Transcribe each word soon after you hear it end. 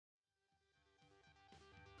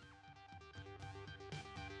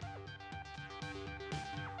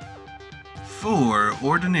Four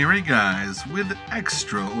ordinary guys with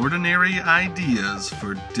extraordinary ideas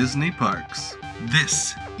for Disney parks.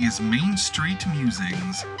 This is Main Street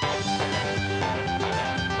Musings,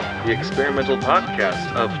 the experimental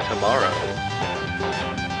podcast of tomorrow.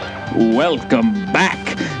 Welcome back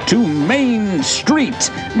to Main Street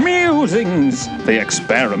Musings, the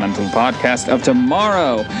experimental podcast of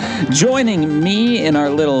tomorrow. Joining me in our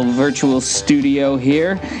little virtual studio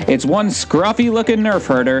here, it's one scruffy-looking nerf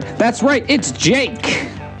herder. That's right, it's Jake.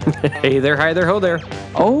 Hey there, hi there, ho there.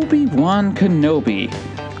 Obi-Wan Kenobi.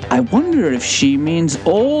 I wonder if she means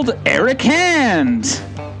old Eric Hand.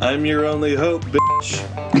 I'm your only hope, bitch.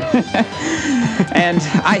 And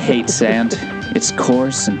I hate sand. It's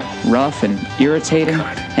coarse and rough and irritating,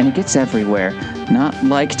 and it gets everywhere. Not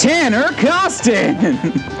like Tanner Costin!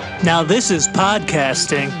 Now this is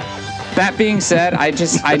podcasting. That being said, I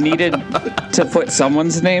needed to put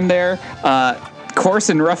someone's name there. Coarse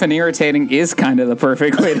and rough and irritating is kind of the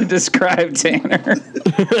perfect way to describe Tanner.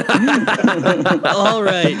 All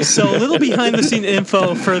right, so a little behind-the-scene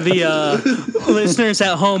info for the listeners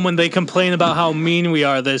at home when they complain about how mean we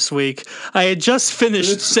are this week. I had just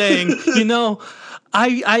finished saying,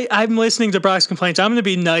 I'm listening to Brock's complaints. I'm going to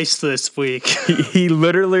be nice this week. He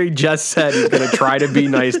literally just said he's going to try to be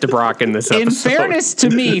nice to Brock in this episode. In fairness to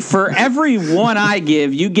me, for every one I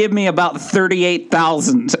give, you give me about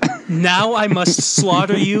 38,000. Now I must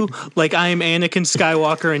slaughter you like I am Anakin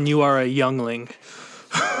Skywalker and you are a youngling.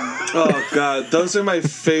 Oh, God. Those are my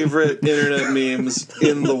favorite internet memes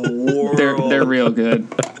in the world. They're real good.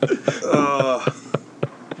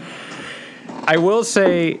 I will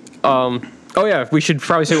say... Oh, yeah, we should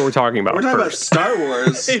probably say what we're talking about. We're talking first. about Star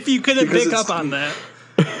Wars. If you couldn't pick up on that.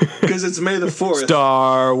 Because it's May the 4th.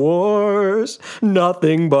 Star Wars,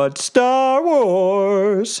 nothing but Star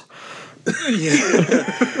Wars.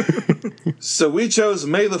 So we chose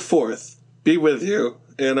May the 4th, be with you,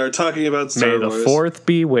 and are talking about Star Wars. May the 4th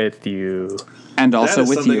be with you. And also that is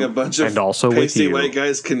with something you. A bunch of and also with pasty you. white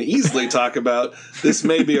guys can easily talk about. This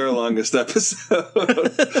may be our longest episode.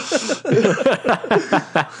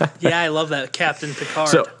 Yeah, I love that, Captain Picard.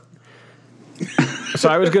 So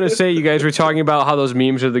I was going to say, you guys were talking about how those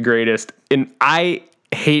memes are the greatest, and I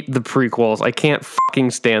hate the prequels. I can't fucking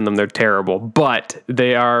stand them. They're terrible, but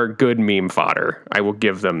they are good meme fodder. I will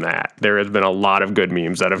give them that. There has been a lot of good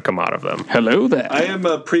memes that have come out of them. Hello there. I am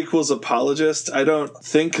a prequels apologist. I don't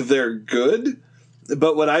think they're good,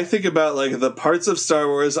 but when I think about like the parts of Star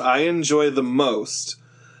Wars I enjoy the most,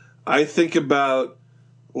 I think about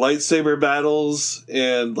lightsaber battles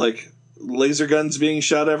and like laser guns being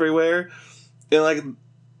shot everywhere. And like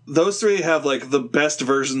those three have like the best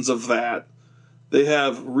versions of that. They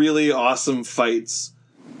have really awesome fights.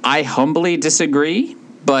 I humbly disagree,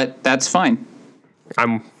 but that's fine.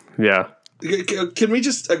 Yeah. Can we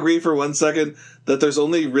just agree for 1 second that there's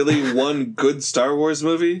only really one good Star Wars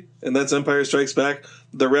movie, and that's Empire Strikes Back?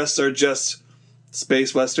 The rest are just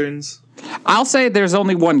space westerns? I'll say there's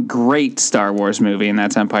only one great Star Wars movie, and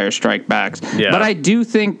that's Empire Strikes Back. Yeah. But I do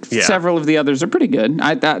think several of the others are pretty good.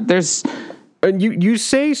 There's... And you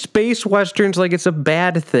say space westerns like it's a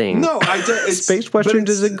bad thing. No, Space westerns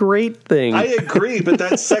is a great thing. I agree, but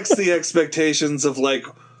that sets the expectations of like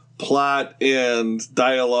plot and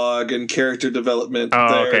dialogue and character development.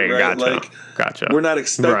 Oh, okay, right? Gotcha. We're not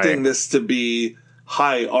expecting this to be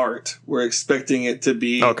high art. We're expecting it to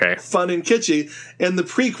be fun and kitschy, and the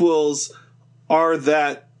prequels are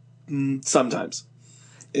that sometimes.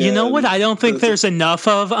 You know what I don't think there's enough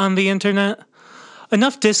of on the internet?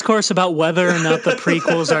 Enough discourse about whether or not the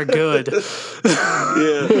prequels are good.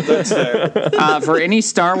 Yeah, that's fair. For any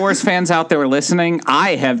Star Wars fans out there listening,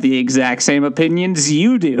 I have the exact same opinions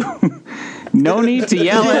you do. No need to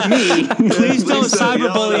yell at me. Please don't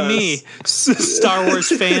cyberbully me, Star Wars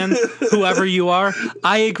fan, whoever you are.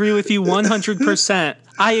 I agree with you 100%.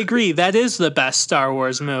 I agree, that is the best Star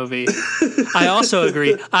Wars movie. I also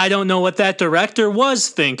agree, I don't know what that director was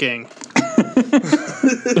thinking.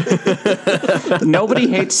 Nobody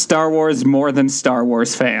hates Star Wars more than Star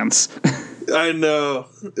Wars fans. I know.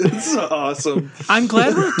 It's awesome. I'm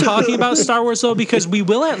glad we're talking about Star Wars, though, because we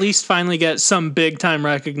will at least finally get some big-time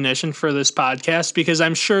recognition for this podcast, because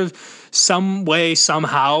I'm sure some way,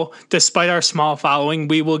 somehow, despite our small following,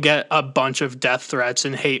 we will get a bunch of death threats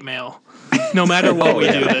and hate mail, no matter what we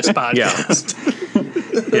do this podcast.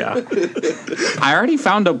 Yeah. I already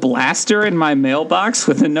found a blaster in my mailbox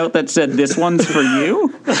with a note that said, "This one's for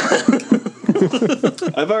you."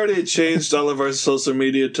 I've already changed all of our social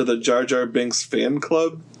media to the Jar Jar Binks fan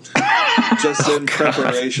club, just in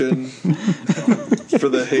preparation for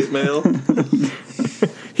the hate mail.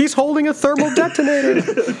 He's holding a thermal detonator.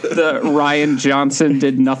 The Ryan Johnson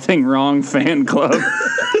did nothing wrong fan club.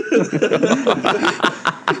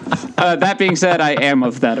 That being said, I am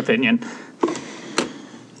of that opinion.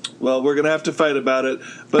 Well, we're going to have to fight about it.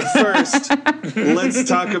 But first, let's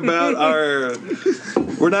talk about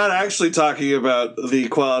We're not actually talking about the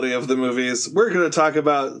quality of the movies. We're going to talk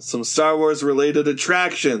about some Star Wars-related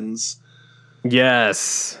attractions.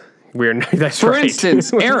 Yes. That's For right.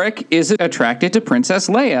 instance, Eric is attracted to Princess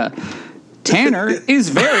Leia. Tanner is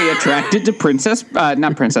very attracted to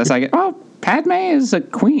not Princess, Padme is a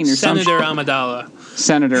queen or something. Senator Amidala.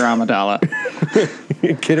 Senator Amidala.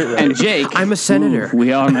 Get it right. And Jake. I'm a senator.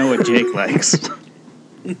 We all know what Jake likes.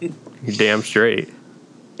 You're damn straight.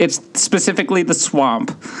 It's specifically the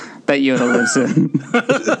swamp that Yoda lives in.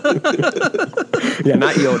 Yeah,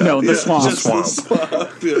 not Yoda. No, the swamp. Just the swamp.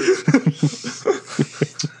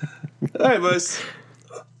 All right, boys.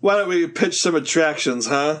 Why don't we pitch some attractions,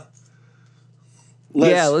 huh?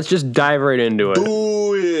 Let's just dive right into it.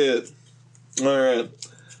 Do it. All right.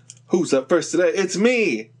 Who's up first today? It's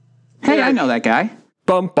me. Hey, I know that guy.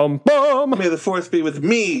 Bum, bum, bum. May the fourth be with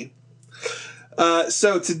me.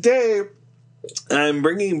 So today, I'm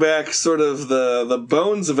bringing back sort of the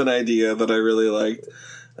bones of an idea that I really liked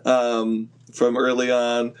from early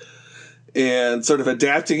on, and sort of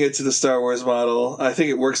adapting it to the Star Wars model. I think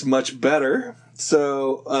it works much better.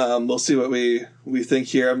 So we'll see what we think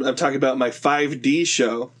here. I'm talking about my 5D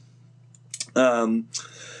show.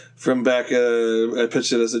 From back, I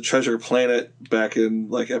pitched it as a Treasure Planet back in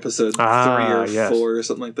like episode 3 or 4 or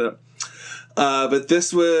something like that. But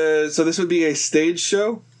this would be a stage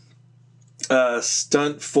show,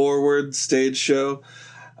 stunt forward stage show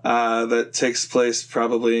that takes place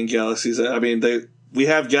probably in Galaxy's Edge. I mean, we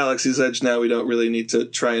have Galaxy's Edge now. We don't really need to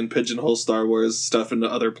try and pigeonhole Star Wars stuff into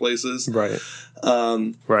other places. Right.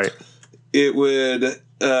 Right. It would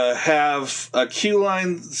have a queue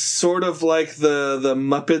line sort of like the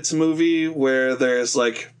Muppets movie, where there's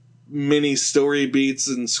like mini story beats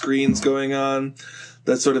and screens going on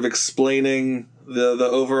that's sort of explaining the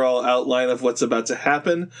overall outline of what's about to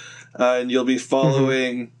happen. And you'll be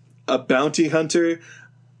following a bounty hunter.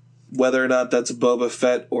 Whether or not that's Boba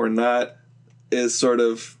Fett or not is sort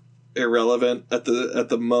of irrelevant at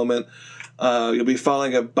the moment. You'll be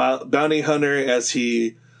following a bounty hunter as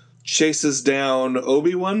he chases down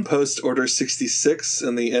Obi-Wan post Order 66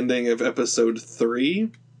 and the ending of Episode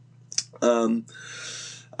 3.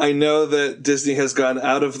 I know that Disney has gone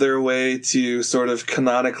out of their way to sort of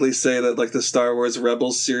canonically say that like the Star Wars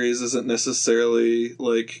Rebels series isn't necessarily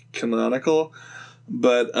like canonical,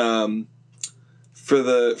 but for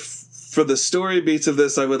the story beats of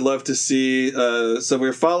this, I would love to see. So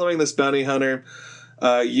we're following this bounty hunter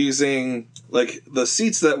using like the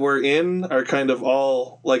seats that we're in are kind of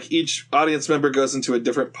all like each audience member goes into a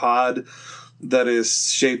different pod that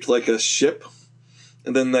is shaped like a ship,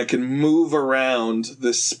 and then that can move around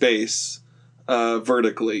this space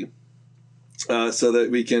vertically, so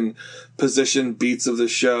that we can position beats of the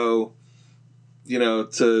show, you know,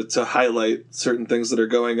 to highlight certain things that are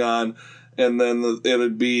going on. And then it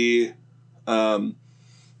would be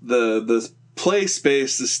the play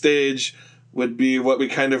space, the stage would be what we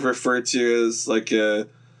kind of refer to as like a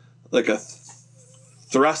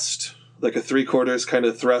thrust, like a 3/4 kind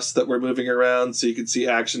of thrust that we're moving around, so you can see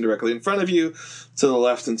action directly in front of you, to the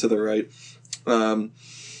left and to the right.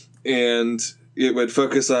 And it would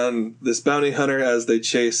focus on this bounty hunter as they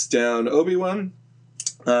chase down Obi-Wan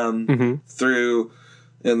through,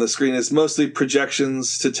 and the screen is mostly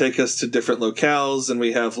projections to take us to different locales, and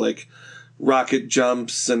we have like rocket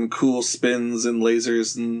jumps and cool spins and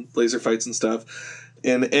lasers and laser fights and stuff,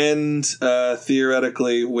 and end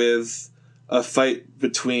theoretically with a fight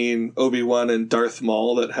between Obi-Wan and Darth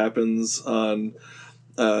Maul that happens on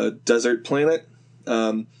a desert planet.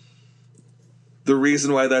 The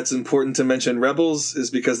reason why that's important to mention Rebels is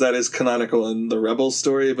because that is canonical in the Rebels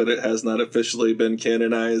story, but it has not officially been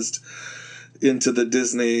canonized into the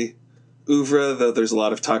Disney oeuvre, though there's a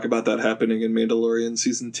lot of talk about that happening in Mandalorian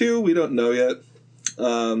Season 2. We don't know yet.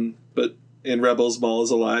 But in Rebels, Maul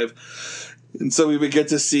is alive. And so we would get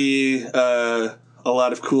to see a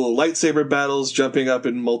lot of cool lightsaber battles, jumping up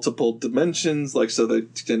in multiple dimensions, like so they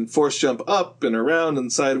can force jump up and around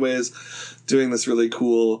and sideways, doing this really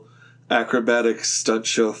cool acrobatic stunt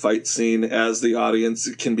show fight scene as the audience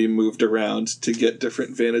can be moved around to get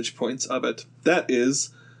different vantage points of it. That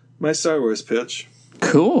is my Star Wars pitch.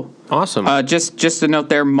 Cool. Awesome. Just a note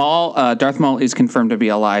there, Darth Maul is confirmed to be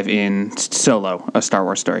alive in Solo, a Star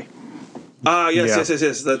Wars story. Yes,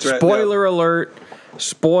 that's right. Spoiler alert.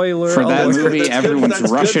 Spoiler For that alert. movie, everyone's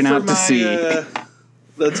rushing out to see.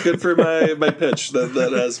 That's good for my pitch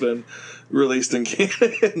that has been released in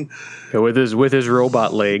canon. Yeah, with his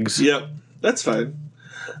robot legs. Yep, that's fine.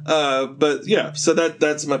 But yeah, so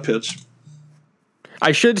that's my pitch.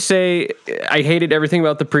 I should say I hated everything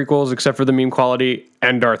about the prequels except for the meme quality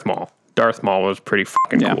and Darth Maul. Darth Maul was pretty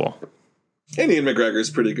fucking cool. And Ian McGregor's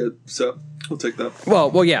pretty good, so we'll take that.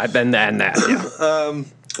 Well, yeah, then that. Yeah.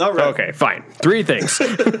 All right. Okay, fine. 3 things.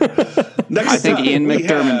 Next I think up, Ian we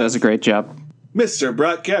McDermott have does a great job. Mr.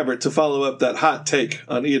 Brock Gabbert to follow up that hot take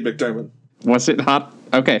on Ian McDermott. Was it hot?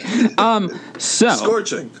 Okay. So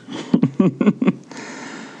Scorching.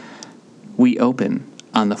 we open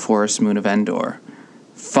on the forest moon of Endor,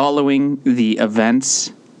 following the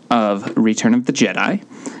events of Return of the Jedi.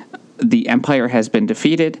 The Empire has been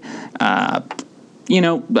defeated. A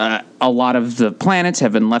lot of the planets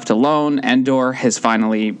have been left alone. Endor has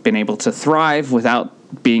finally been able to thrive without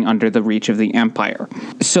being under the reach of the Empire.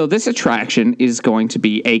 So this attraction is going to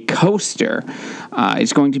be a coaster.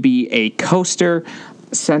 It's going to be a coaster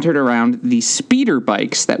centered around the speeder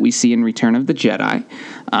bikes that we see in Return of the Jedi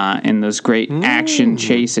and those great action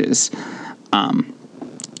chases.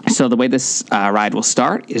 So the way this ride will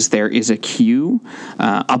start is there is a queue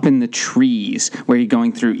up in the trees where you're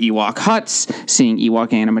going through Ewok huts, seeing Ewok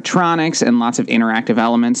animatronics, and lots of interactive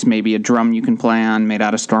elements, maybe a drum you can play on made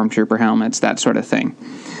out of stormtrooper helmets, that sort of thing.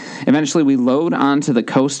 Eventually we load onto the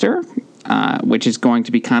coaster, which is going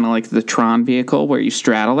to be kind of like the Tron vehicle where you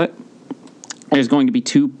straddle it. There's going to be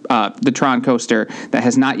the Tron coaster that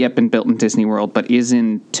has not yet been built in Disney World, but is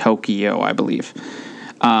in Tokyo, I believe.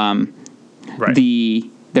 Right.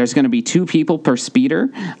 There's going to be 2 people per speeder,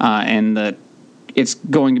 and it's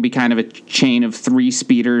going to be kind of a chain of 3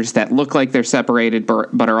 speeders that look like they're separated,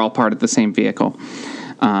 but are all part of the same vehicle.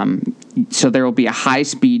 So there will be a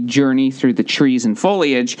high-speed journey through the trees and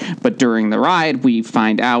foliage, but during the ride, we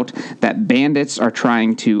find out that bandits are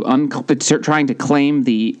trying to claim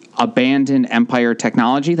the abandoned Empire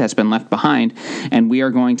technology that's been left behind, and we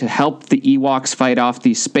are going to help the Ewoks fight off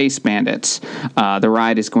these space bandits. The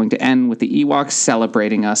ride is going to end with the Ewoks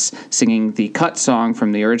celebrating us, singing the cut song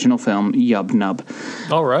from the original film, Yub Nub.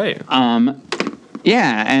 All right.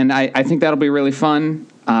 Yeah, and I think that'll be really fun.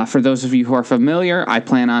 For those of you who are familiar, I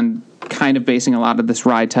plan on kind of basing a lot of this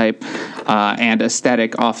ride type and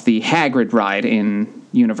aesthetic off the Hagrid ride in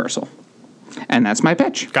Universal. And that's my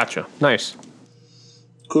pitch. Gotcha. Nice.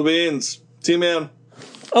 Cool beans. T-Man.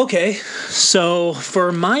 Okay, so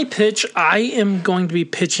for my pitch, I am going to be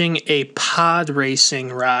pitching a pod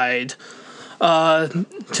racing ride.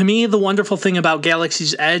 To me, the wonderful thing about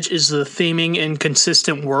Galaxy's Edge is the theming and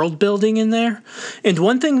consistent world building in there. And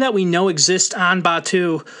one thing that we know exists on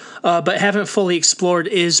Batuu, but haven't fully explored,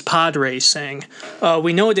 is pod racing.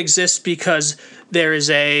 We know it exists because there is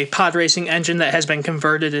a pod racing engine that has been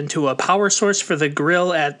converted into a power source for the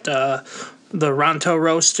grill at the Ronto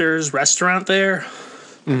Roasters restaurant there.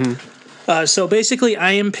 Mm-hmm. So basically,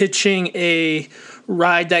 I am pitching a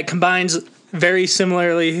ride that combines very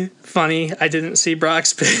similarly funny, I didn't see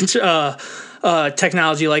Brock's pitch,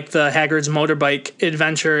 technology like the Hagrid's motorbike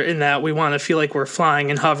adventure, in that we want to feel like we're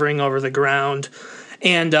flying and hovering over the ground.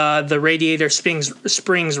 And the Radiator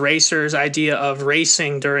Springs Racers idea of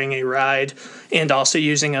racing during a ride, and also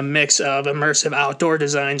using a mix of immersive outdoor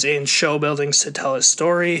designs and show buildings to tell a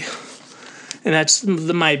story. And that's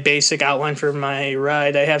my basic outline for my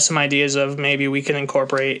ride. I have some ideas of maybe we can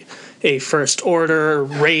incorporate a First Order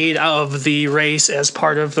raid of the race as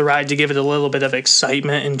part of the ride to give it a little bit of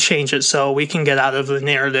excitement and change it so we can get out of the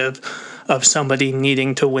narrative of somebody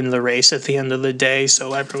needing to win the race at the end of the day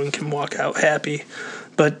so everyone can walk out happy.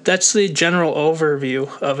 But that's the general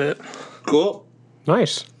overview of it. Cool.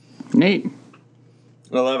 Nice. Neat.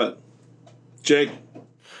 I love it. Jake.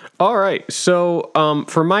 All right. So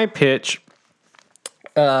for my pitch,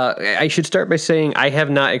 I should start by saying I have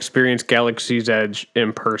not experienced Galaxy's Edge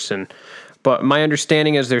in person, but my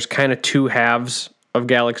understanding is there's kind of 2 halves of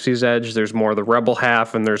Galaxy's Edge. There's more the Rebel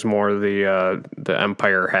half, and there's more the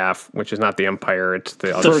Empire half, which is not the Empire. It's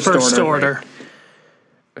the First Order.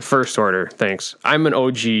 Right? First Order. Thanks. I'm an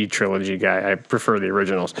OG trilogy guy. I prefer the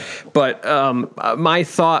originals, but my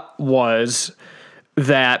thought was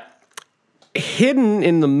that hidden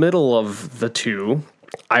in the middle of the 2,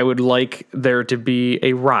 I would like there to be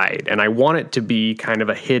a ride, and I want it to be kind of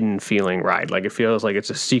a hidden feeling ride. Like it feels like it's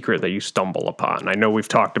a secret that you stumble upon. I know we've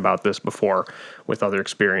talked about this before with other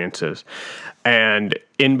experiences. And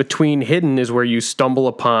in between hidden is where you stumble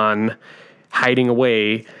upon hiding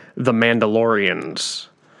away the Mandalorians.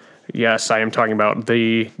 Yes, I am talking about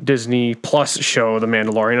the Disney Plus show, The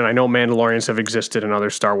Mandalorian. And I know Mandalorians have existed in other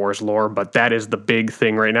Star Wars lore, but that is the big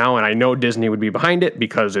thing right now. And I know Disney would be behind it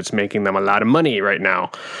because it's making them a lot of money right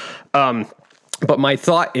now. But my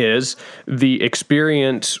thought is the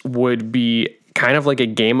experience would be kind of like a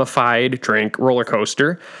gamified drink roller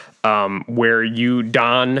coaster, where you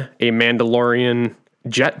don a Mandalorian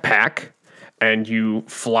jetpack and you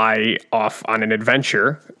fly off on an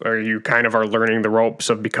adventure, or you kind of are learning the ropes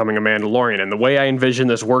of becoming a Mandalorian. And the way I envision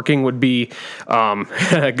this working would be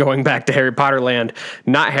going back to Harry Potter land,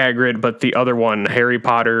 not Hagrid, but the other one, Harry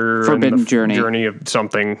Potter Forbidden Journey. Journey of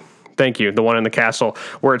something. Thank you. The one in the castle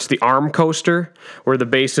where it's the arm coaster, where the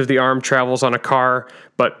base of the arm travels on a car,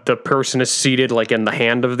 but the person is seated like in the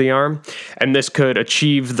hand of the arm. And this could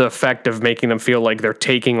achieve the effect of making them feel like they're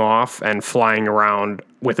taking off and flying around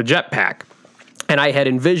with a jetpack. And I had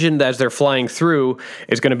envisioned as they're flying through,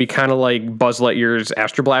 it's going to be kind of like Buzz Lightyear's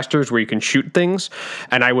Astro Blasters where you can shoot things.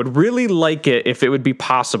 And I would really like it if it would be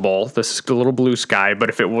possible, this is a little blue sky, but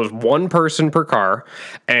if it was one person per car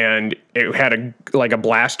and it had a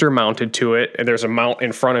blaster mounted to it, and there's a mount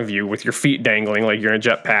in front of you with your feet dangling like you're in a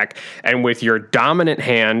jetpack, and with your dominant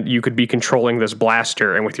hand, you could be controlling this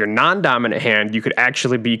blaster, and with your non-dominant hand, you could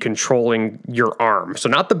actually be controlling your arm. So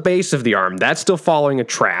not the base of the arm, that's still following a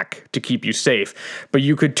track to keep you safe, but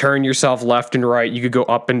you could turn yourself left and right, you could go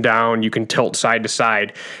up and down, you can tilt side to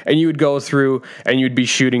side, and you would go through and you'd be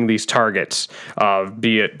shooting these targets,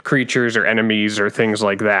 be it creatures or enemies or things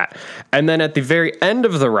like that. And then at the very end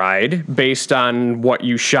of the ride, based on what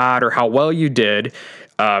you shot or how well you did,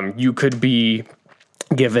 you could be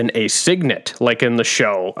given a signet, like in the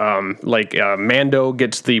show. Mando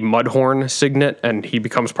gets the Mudhorn signet, and he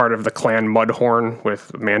becomes part of the clan Mudhorn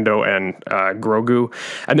with Mando and Grogu.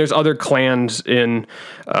 And there's other clans in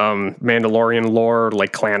Mandalorian lore,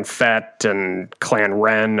 like Clan Fett and Clan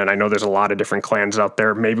Ren, and I know there's a lot of different clans out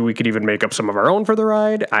there. Maybe we could even make up some of our own for the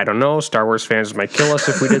ride. I don't know. Star Wars fans might kill us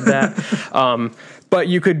if we did that. But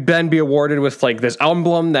you could then be awarded with like this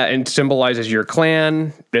emblem that symbolizes your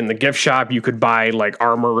clan. In the gift shop, you could buy like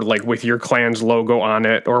armor like with your clan's logo on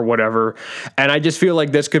it or whatever. And I just feel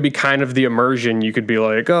like this could be kind of the immersion. You could be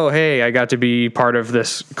like, oh, hey, I got to be part of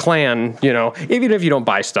this clan, you know, even if you don't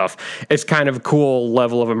buy stuff. It's kind of a cool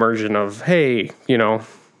level of immersion of, hey, you know,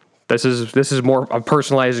 this is more a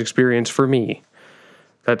personalized experience for me.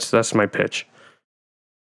 That's my pitch.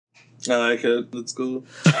 I like it. That's cool.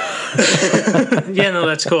 Yeah, no,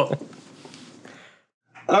 that's cool.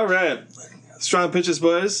 All right. Strong pitches,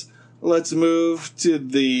 boys. Let's move to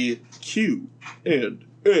the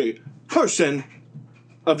Q&A portion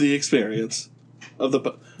of the experience of the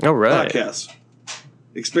All right. podcast.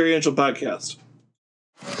 Experiential podcast.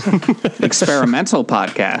 Experimental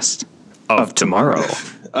podcast Of tomorrow.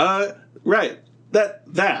 Right. That.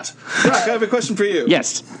 Brock, I have a question for you.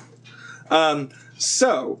 Yes.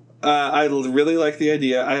 I really like the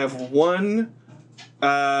idea. I have one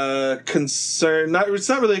concern. It's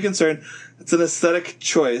not really a concern. It's an aesthetic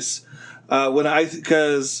choice.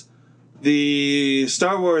 Because the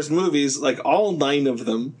Star Wars movies, like all 9 of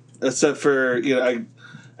them, except for, you know,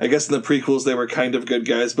 I guess in the prequels they were kind of good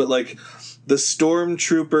guys, but like the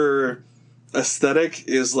Stormtrooper aesthetic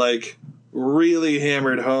is like really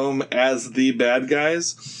hammered home as the bad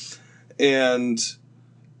guys. And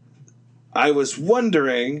I was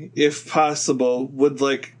wondering, if possible, would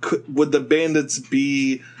the bandits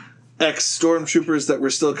be ex-stormtroopers that were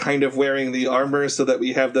still kind of wearing the armor so that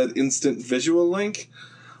we have that instant visual link?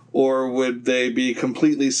 Or would they be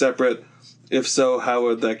completely separate? If so, how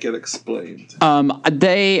would that get explained?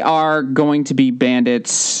 They are going to be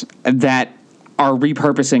bandits that are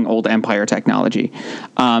repurposing old Empire technology.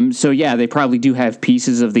 So yeah, they probably do have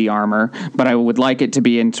pieces of the armor, but I would like it to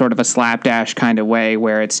be in sort of a slapdash kind of way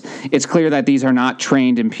where it's clear that these are not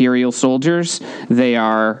trained Imperial soldiers. They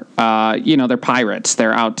are, they're pirates.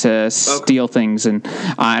 They're out to steal things. And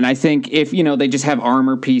I think if, they just have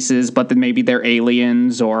armor pieces, but then maybe they're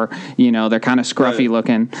aliens or, they're kind of scruffy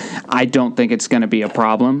looking, I don't think it's going to be a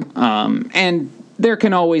problem. And there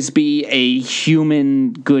can always be a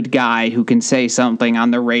human good guy who can say something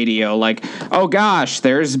on the radio like, oh gosh,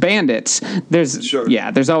 there's bandits.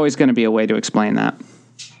 There's always going to be a way to explain that.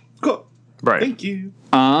 Cool. Right. Thank you.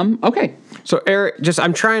 Okay. So Eric,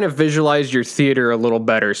 I'm trying to visualize your theater a little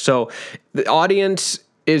better. So the audience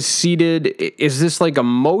is seated. Is this like a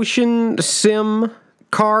motion sim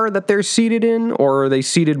car that they're seated in, or are they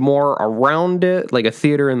seated more around it, like a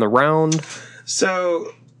theater in the round?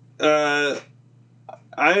 So,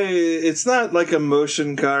 it's not like a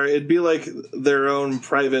motion car. It'd be like their own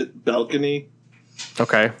private balcony.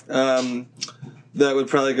 Okay. That would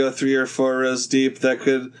probably go 3 or 4 rows deep. That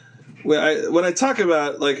could when I talk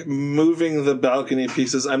about like moving the balcony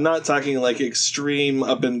pieces, I'm not talking like extreme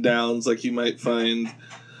up and downs like you might find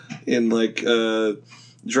in like a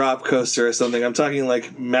drop coaster or something. I'm talking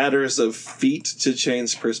like matters of feet to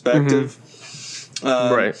change perspective.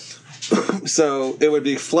 Right. So it would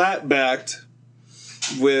be flat backed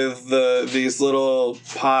with these little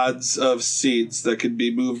pods of seats that could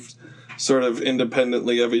be moved sort of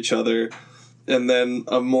independently of each other, and then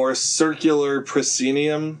a more circular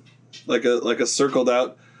proscenium, like a circled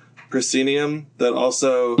out proscenium that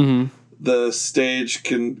also the stage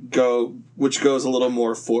can go, which goes a little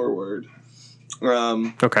more forward.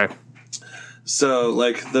 Okay. So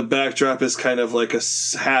like the backdrop is kind of like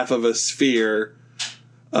half of a sphere,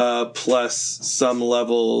 plus some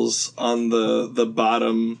levels on the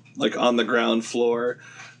bottom, like on the ground floor,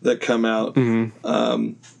 that come out, and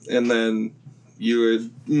then you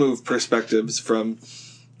would move perspectives from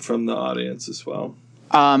the audience as well.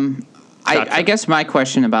 Gotcha. I guess my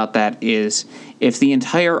question about that is, if the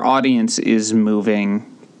entire audience is moving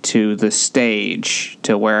to the stage,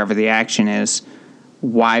 to wherever the action is,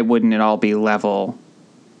 why wouldn't it all be level?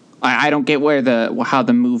 I don't get how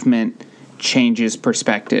the movement changes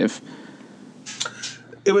perspective.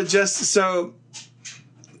 It would just, so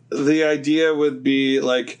the idea would be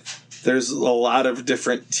like there's a lot of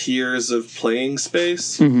different tiers of playing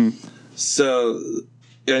space. So,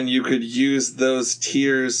 and you could use those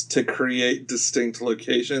tiers to create distinct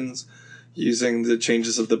locations using the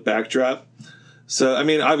changes of the backdrop. So, I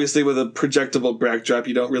mean, obviously with a projectable backdrop,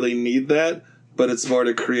 you don't really need that, but it's more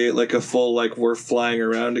to create like a full, like, we're flying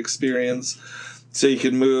around experience. So you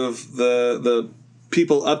can move the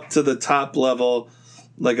people up to the top level,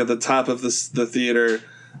 like at the top of the theater,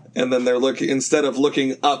 and then they're looking, instead of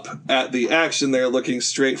looking up at the action, they're looking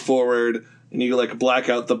straight forward, and you like black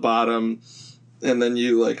out the bottom, and then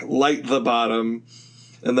you like light the bottom,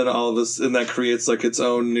 and then all of this, and that creates like its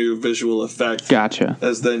own new visual effect. Gotcha.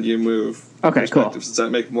 As then you move. Okay, cool. Does that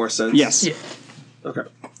make more sense? Yes. Yeah. Okay,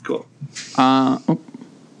 cool.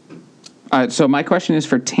 So my question is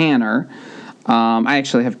for Tanner. I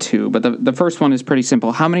actually have two, but the first one is pretty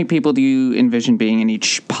simple. How many people do you envision being in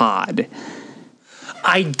each pod?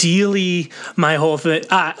 Ideally, my whole thing.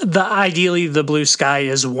 Ideally, the blue sky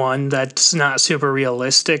is one. That's not super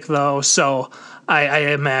realistic, though. So I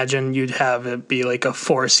imagine you'd have it be like a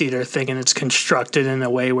 4-seater thing, and it's constructed in a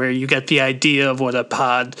way where you get the idea of what a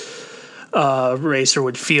pod racer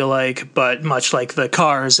would feel like. But much like the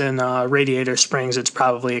cars in Radiator Springs, it's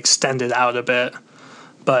probably extended out a bit.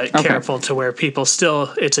 But careful to where people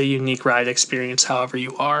still, it's a unique ride experience however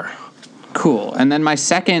you are. Cool. And then my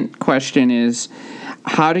second question is,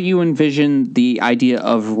 how do you envision the idea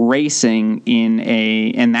of racing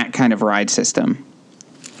in that kind of ride system?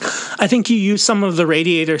 I think you use some of the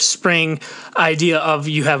Radiator Spring idea of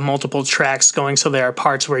you have multiple tracks going, so there are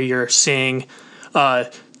parts where you're seeing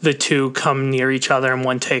the two come near each other and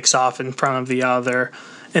one takes off in front of the other.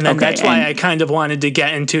 And then that's why I kind of wanted to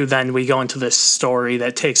get into, then we go into this story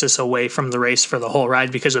that takes us away from the race for the whole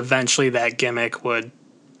ride, because eventually that gimmick would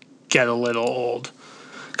get a little old.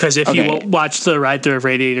 Because if you watch the ride through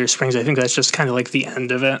Radiator Springs, I think that's just kind of like the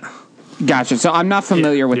end of it. Gotcha. So I'm not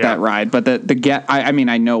familiar with that ride, but I mean,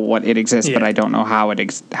 I know what it exists, but I don't know how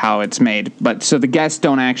it's made. But so the guests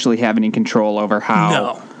don't actually have any control over how.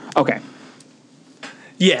 No. Okay.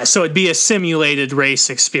 Yeah, so it'd be a simulated race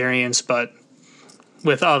experience, but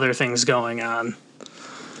with other things going on.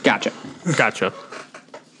 Gotcha.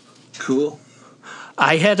 Cool.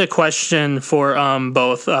 I had a question for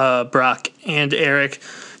both Brock and Eric,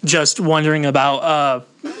 just wondering about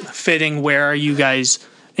fitting. Where are you guys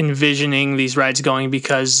envisioning these rides going?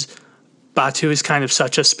 Because Batuu is kind of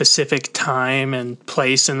such a specific time and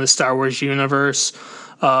place in the Star Wars universe.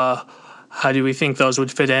 How do we think those would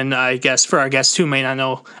fit in? I guess for our guests who may not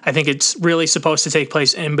know, I think it's really supposed to take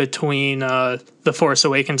place in between The Force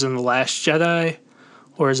Awakens and The Last Jedi.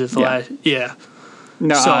 Or is it the last? Yeah.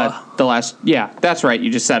 No, the last. Yeah, that's right. You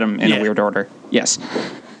just said them in a weird order. Yes.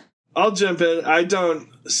 I'll jump in.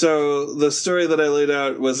 So the story that I laid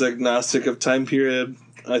out was agnostic of time period.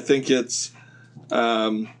 I think it's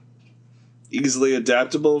easily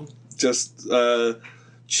adaptable. Just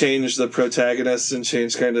change the protagonist and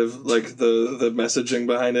change kind of like the messaging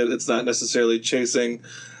behind it. It's not necessarily chasing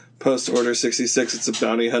post Order 66. It's a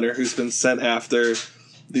bounty hunter who's been sent after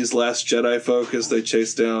these Last Jedi folk as they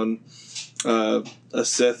chase down a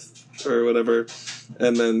Sith or whatever,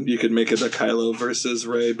 and then you could make it a Kylo versus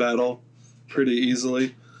Rey battle pretty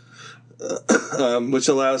easily, which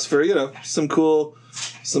allows for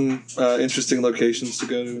some interesting locations to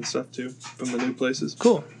go to and stuff too from the new places.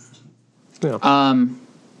 Cool. Yeah.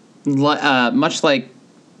 Much like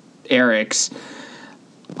Eric's.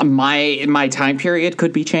 My time period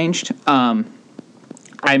could be changed.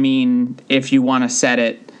 I mean, if you want to set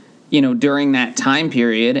it, during that time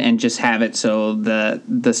period and just have it so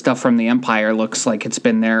the stuff from the Empire looks like it's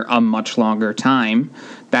been there a much longer time,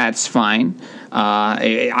 that's fine.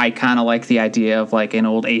 I kind of like the idea of like an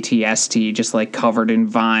old AT-ST just like covered in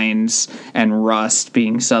vines and rust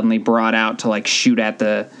being suddenly brought out to like shoot at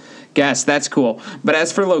the guests. That's cool. But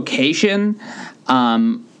as for location,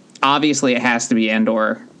 obviously it has to be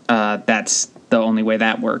Endor. That's the only way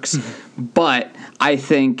that works. But I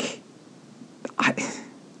think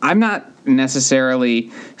I'm not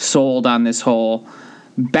necessarily sold on this whole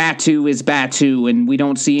Batuu is Batuu and we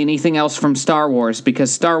don't see anything else from Star Wars,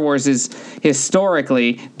 because Star Wars is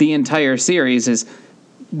historically, the entire series is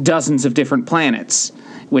dozens of different planets,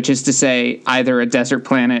 which is to say either a desert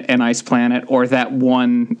planet, an ice planet, or that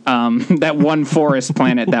one forest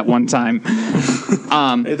planet that one time.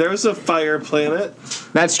 Hey, there was a fire planet.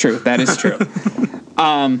 That's true. That is true.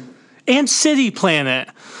 And City Planet.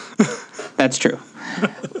 That's true.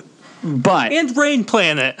 But And Rain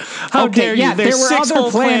Planet. How dare you? Yeah, There's there were 6 other whole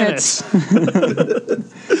planets.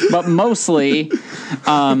 But mostly,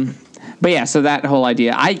 but yeah, so that whole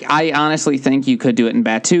idea, I honestly think you could do it in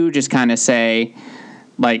Batuu, just kind of say,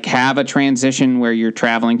 like, have a transition where you're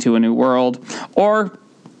traveling to a new world, or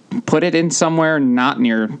put it in somewhere not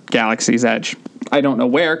near Galaxy's Edge. I don't know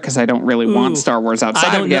where, because I don't really want Star Wars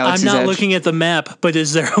outside of Galaxy's Edge. I'm not looking at the map, but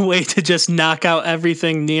is there a way to just knock out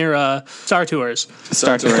everything near Star Tours?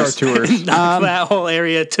 Star Tours. Knock that whole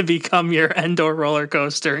area to become your Endor roller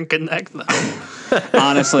coaster and connect them.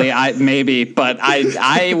 Honestly, maybe, but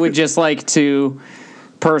I would just like to,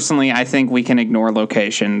 personally, I think we can ignore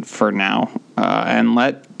location for now and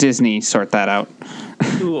let Disney sort that out.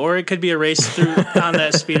 Ooh, or it could be a race through on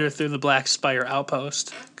that speeder through the Black Spire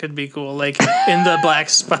outpost. Could be cool, like in the Black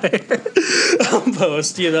Spire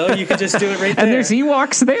outpost. You could just do it right there. And there's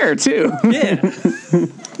Ewoks there too. Yeah.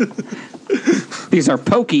 These are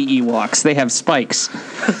pokey Ewoks. They have spikes.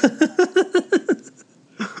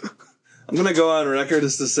 I'm going to go on record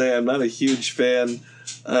as to say I'm not a huge fan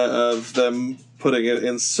of them putting it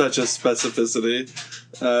in such a specificity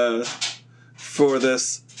for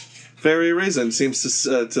this very reason. Seems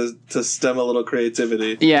to stem a little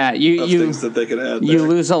creativity. Yeah, you things that they could add. You there.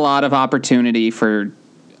 lose a lot of opportunity for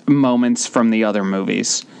moments from the other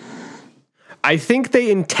movies. I think they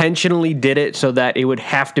intentionally did it so that it would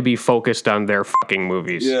have to be focused on their fucking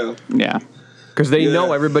movies. Yeah. Yeah. Because they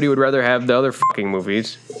know everybody would rather have the other fucking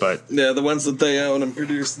movies, but... Yeah, the ones that they own and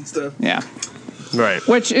produce and stuff. Yeah. Right.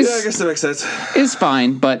 Which is... Yeah, I guess that makes sense. Is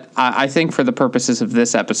fine, but I think for the purposes of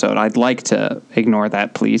this episode, I'd like to ignore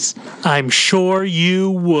that, please. I'm sure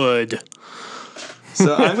you would.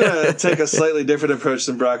 So I'm going to take a slightly different approach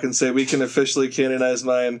than Brock and say we can officially canonize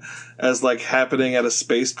mine as like happening at a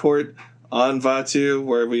spaceport on Batuu,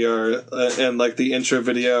 where we are, and like the intro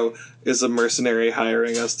video is a mercenary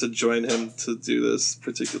hiring us to join him to do this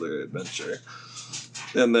particular adventure.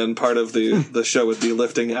 And then part of the show would be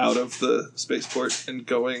lifting out of the spaceport and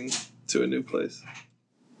going to a new place.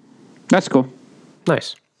 That's cool.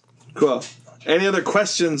 Nice. Cool. Any other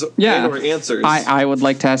questions Yeah. or answers? I would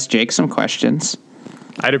like to ask Jake some questions.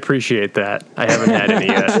 I'd appreciate that. I haven't had any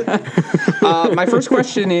yet. My first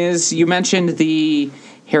question is, you mentioned the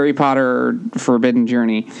Harry Potter Forbidden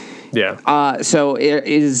Journey. Yeah. So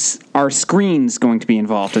are screens going to be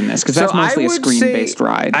involved in this? Because that's mostly a screen-based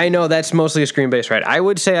ride. I know that's mostly a screen-based ride. I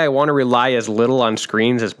would say I want to rely as little on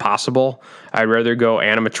screens as possible. I'd rather go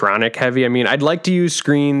animatronic heavy. I mean, I'd like to use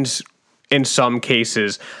screens in some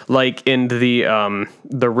cases, like in the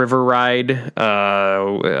river ride.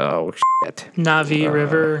 Navi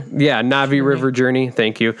River. Yeah, Navi River Journey.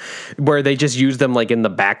 Thank you. Where they just use them like in the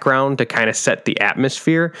background to kind of set the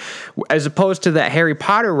atmosphere, as opposed to that Harry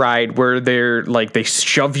Potter ride where they're like they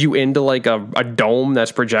shove you into like a dome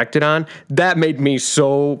that's projected on. That made me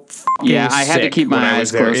so I had to keep my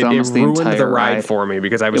eyes closed almost the entire ruined the ride ride for me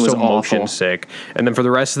because I was so motion awful. sick. And then for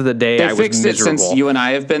the rest of the day, They I was fixed miserable. it since you and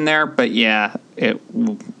I have been there, but yeah,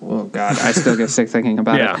 oh God, I still get sick thinking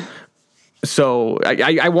about it. So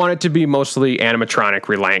I want it to be mostly animatronic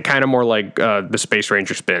reliant, kind of more like the Space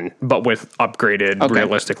Ranger spin, but with upgraded,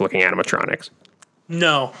 realistic looking animatronics.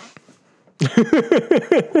 No.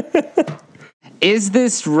 Is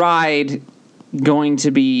this ride going to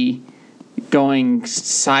be going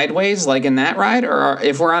sideways like in that ride? Or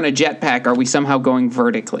if we're on a jetpack, are we somehow going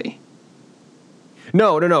vertically?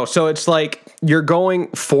 No. So it's like you're going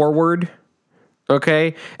forward,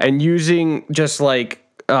 okay, and using just like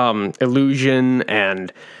illusion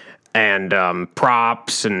and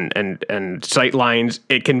props and sight lines,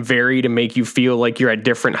 it can vary to make you feel like you're at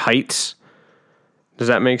different heights. Does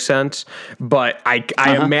that make sense? But I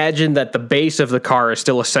imagine that the base of the car is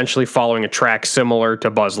still essentially following a track similar to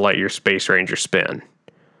Buzz Lightyear Space Ranger Spin.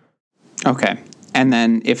 Okay. And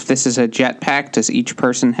then if this is a jetpack, does each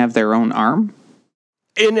person have their own arm?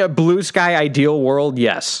 In a blue sky ideal world,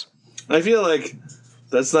 yes. I feel like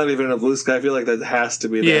that's not even a blue sky. I feel like that has to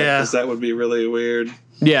be there because that would be really weird.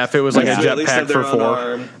 Yeah, if it was like a At least have jetpack their for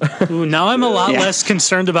own 4. arm. Ooh, now I'm a lot less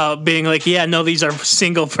concerned about being like, these are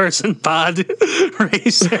single person pod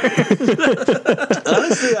racers.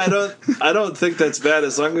 Honestly, I don't think that's bad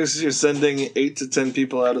as long as you're sending 8 to 10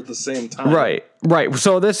 people out at the same time. Right.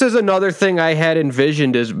 So this is another thing I had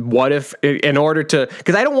envisioned is what if, in order to,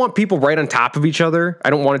 because I don't want people right on top of each other. I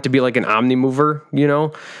don't want it to be like an omnimover, you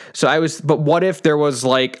know? But what if there was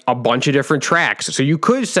like a bunch of different tracks? So you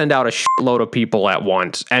could send out a shitload of people at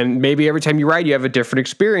once, and maybe every time you ride, you have a different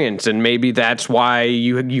experience, and maybe that's why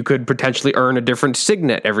you could potentially earn a different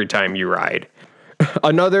signet every time you ride.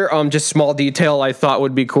 Another just small detail I thought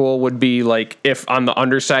would be cool would be like if on the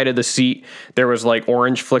underside of the seat there was like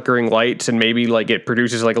orange flickering lights, and maybe like it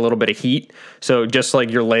produces like a little bit of heat. So just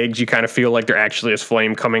like your legs, you kind of feel like there actually is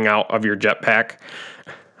flame coming out of your jetpack.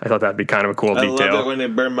 I thought that'd be kind of a cool detail. I love it when they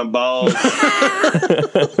burn my balls.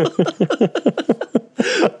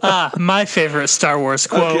 My favorite Star Wars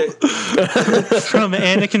quote from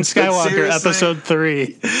Anakin Skywalker, Episode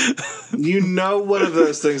 3. You know one of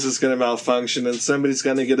those things is going to malfunction, and somebody's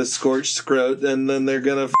going to get a scorched scrot, and then they're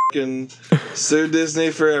going to fucking sue Disney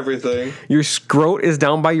for everything. Your scrot is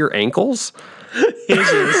down by your ankles?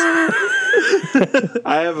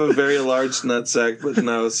 I have a very large nutsack, but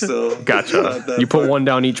no, still. Gotcha. You put one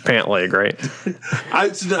down each pant leg, right?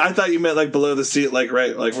 I thought you meant like below the seat, like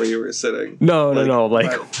right, like where you were sitting. No,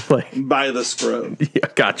 like by the scrot. Yeah,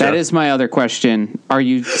 gotcha. That is my other question. Are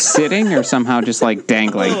you sitting or somehow just like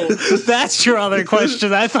dangling? Oh, that's your other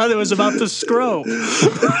question. I thought it was about the scroll.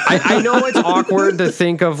 I know it's awkward to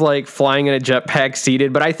think of like flying in a jetpack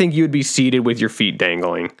seated, but I think you'd be seated with your feet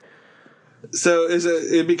dangling. So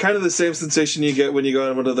it'd be kind of the same sensation you get when you go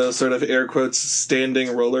on one of those sort of air quotes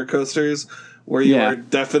standing roller coasters where you are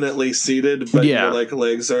definitely seated, but your like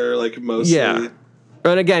legs are like mostly. Yeah.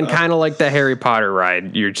 And again, kind of like the Harry Potter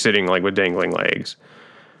ride, you're sitting like with dangling legs.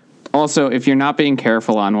 Also, if you're not being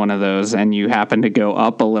careful on one of those and you happen to go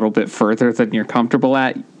up a little bit further than you're comfortable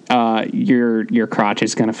at, your crotch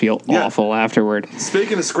is going to feel awful afterward.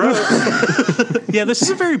 Speaking of scrubs. Yeah, this is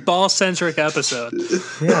a very ball-centric episode.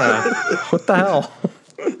 Yeah. What the hell?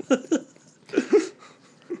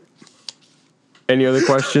 Any other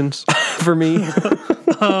questions for me?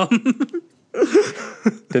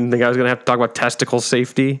 Didn't think I was going to have to talk about testicle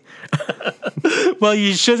safety. Well,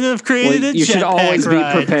 you shouldn't have created a jetpack. You should always be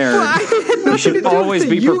prepared. You should always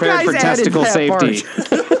be prepared for testicle safety.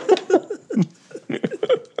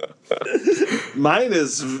 Mine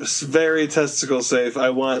is very testicle safe. I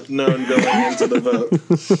want known going into the vote.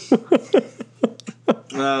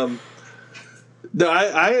 No,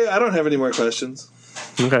 I don't have any more questions.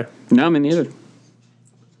 Okay. No, me neither.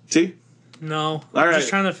 T? No. All right. Just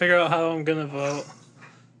trying to figure out how I'm going to vote.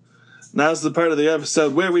 Now's the part of the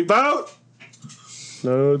episode where we vote.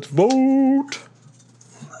 Let's vote.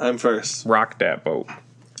 I'm first. Rock that vote.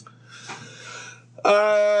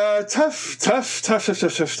 Tough.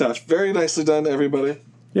 Very nicely done, everybody.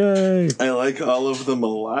 Yay. I like all of them a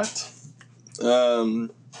lot.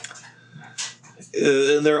 And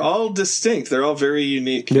they're all distinct. They're all very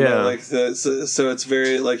unique. You know, like so it's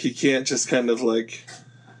very like you can't just kind of like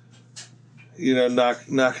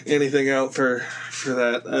knock anything out for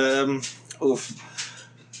that.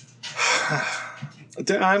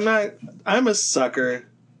 I'm a sucker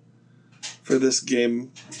for this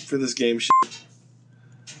game shit.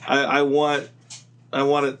 I want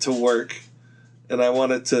it to work, and I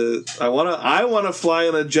want to fly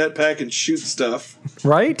in a jetpack and shoot stuff.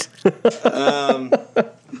 Right?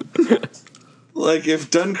 Like if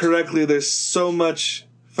done correctly, there's so much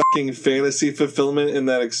fucking fantasy fulfillment in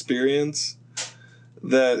that experience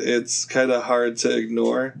that it's kind of hard to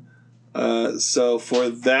ignore. So for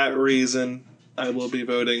that reason, I will be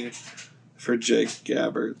voting for Jake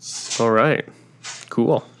Gabberts. All right.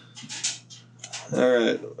 Cool. All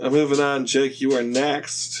right. I'm moving on. Jake, you are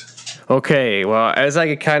next. Okay, well, as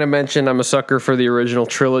I kind of mentioned, I'm a sucker for the original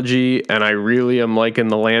trilogy, and I really am liking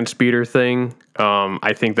the land speeder thing.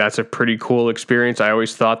 I think that's a pretty cool experience. I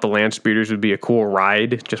always thought the land speeders would be a cool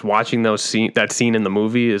ride. Just watching that scene in the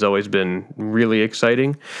movie has always been really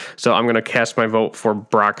exciting. So I'm going to cast my vote for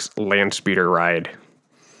Brock's land speeder ride.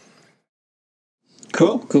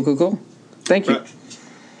 Cool. Thank you.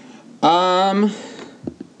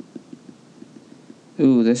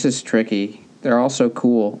 Ooh, this is tricky. They're all so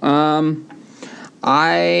cool.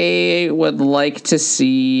 I would like to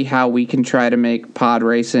see how we can try to make pod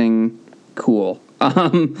racing cool.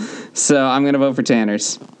 So I'm gonna vote for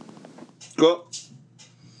Tanner's. Cool.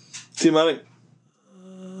 Team Money.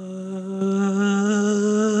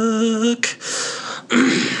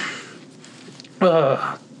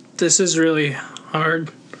 This is really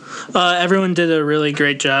hard. Everyone did a really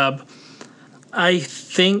great job. I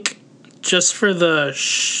think just for the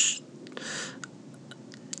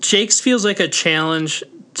Jake's feels like a challenge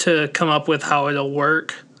to come up with how it'll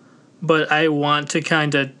work, but I want to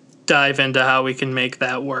kind of dive into how we can make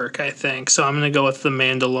that work, I think. So I'm going to go with The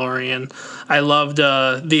Mandalorian. I loved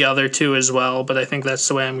the other two as well, but I think that's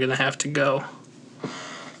the way I'm going to have to go.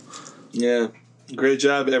 Yeah. Great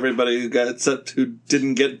job, everybody who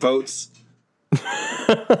didn't get votes.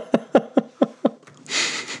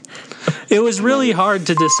 It was really hard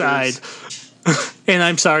to decide. And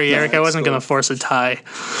I'm sorry, Eric, I wasn't going to force a tie.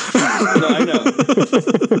 No, I know.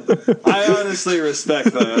 I honestly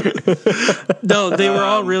respect that. No, they were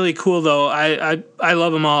all really cool, though. I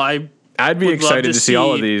love them all. I'd be excited to see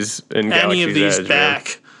all of these in Galaxy's any of these Edge,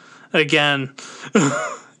 back again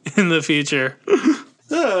in the future.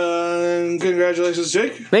 Congratulations,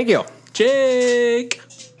 Jake. Thank you. Jake!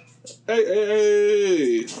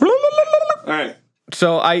 Hey. All right.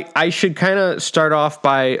 So I should kind of start off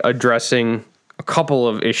by addressing a couple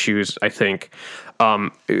of issues, I think.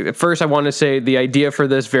 First, I want to say the idea for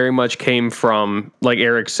this very much came from, like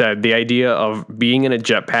Eric said, the idea of being in a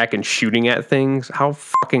jetpack and shooting at things. How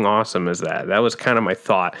fucking awesome is that? That was kind of my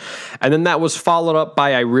thought. And then that was followed up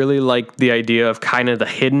by I really like the idea of kind of the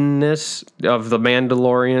hiddenness of the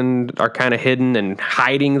Mandalorian are kind of hidden, and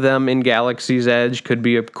hiding them in Galaxy's Edge could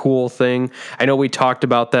be a cool thing. I know we talked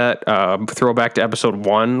about that throwback to episode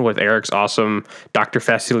 1 with Eric's awesome Dr.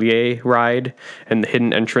 Facilier ride and the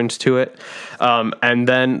hidden entrance to it. And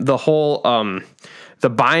then the whole, the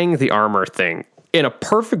buying the armor thing. In a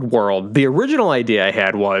perfect world, the original idea I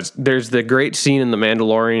had was there's the great scene in the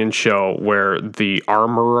Mandalorian show where the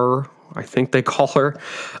armorer, I think they call her,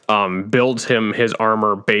 builds him his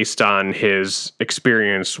armor based on his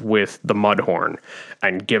experience with the Mudhorn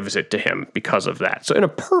and gives it to him because of that. So in a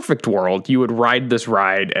perfect world, you would ride this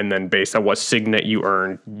ride, and then based on what signet you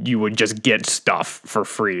earned, you would just get stuff for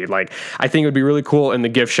free. Like, I think it would be really cool in the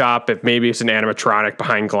gift shop if maybe it's an animatronic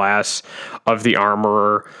behind glass of the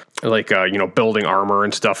armorer, like, building armor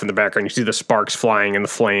and stuff in the background. You see the sparks flying and the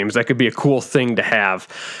flames. That could be a cool thing to have.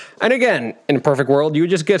 And again, in a perfect world, you would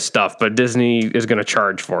just get stuff, but Disney is going to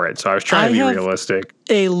charge for it. So I was trying to be realistic.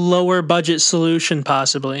 A lower budget solution,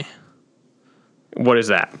 possibly. What is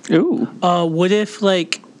that? Ooh. What if,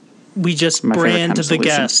 we just brand the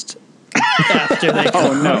guest after they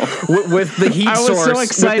Oh, no. With the heat I was source, so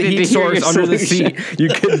excited with the heat to hear source your under the solution. seat, you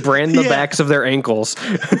could brand the backs of their ankles.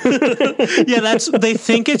 Yeah, they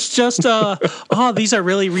think it's just, these are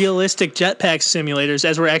really realistic jetpack simulators,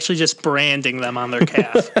 as we're actually just branding them on their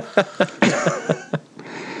calf.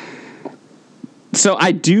 So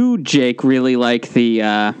I do, Jake, really like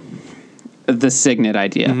the signet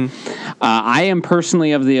idea. Mm-hmm. I am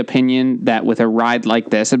personally of the opinion that with a ride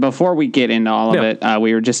like this, and before we get into all of it,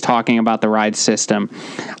 we were just talking about the ride system.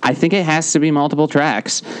 I think it has to be multiple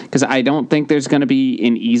tracks, because I don't think there's going to be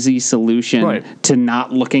an easy solution to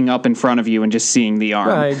not looking up in front of you and just seeing the arm.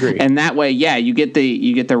 I agree. And that way, you get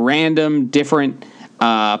the random different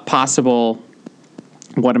possible.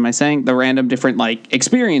 What am I saying? The random different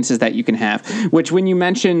experiences that you can have. Which, when you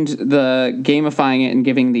mentioned the gamifying it and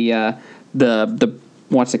giving the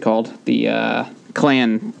what's it called? The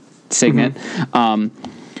clan signet. Mm-hmm.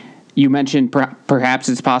 You mentioned perhaps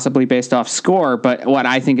it's possibly based off score, but what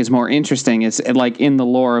I think is more interesting is, in the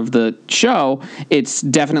lore of the show, it's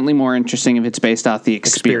definitely more interesting if it's based off the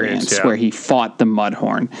experience where he fought the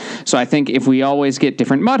Mudhorn. So I think if we always get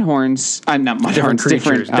different Mudhorns, not Mudhorns, different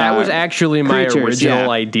creatures. That was actually my original yeah.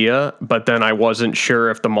 idea, but then I wasn't sure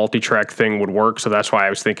if the multi-track thing would work, so that's why I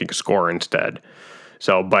was thinking score instead.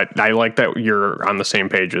 So, but I like that you're on the same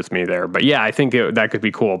page with me there. But yeah, I think that could be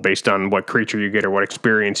cool based on what creature you get or what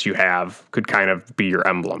experience you have could kind of be your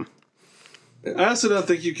emblem. I also don't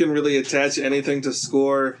think you can really attach anything to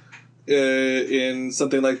score in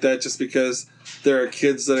something like that, just because there are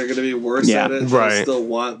kids that are going to be worse at it and still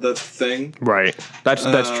want the thing. Right. That's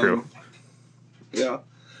true. Yeah.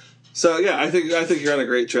 So yeah, I think you're on a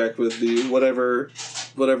great track with the whatever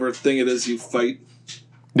thing it is you fight.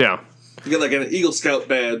 Yeah. You get like an Eagle Scout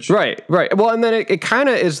badge. Right. Well, and then it kind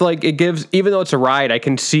of is like it gives, even though it's a ride, I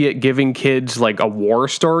can see it giving kids like a war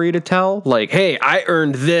story to tell. Like, hey, I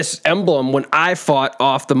earned this emblem when I fought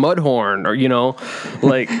off the Mudhorn, or, you know,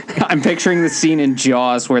 like. I'm picturing the scene in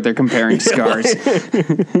Jaws where they're comparing scars.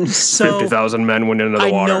 So 50,000 men went into the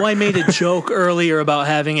I water. know I made a joke earlier about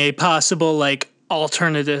having a possible like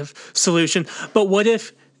alternative solution, but what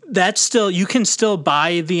if that's still, you can still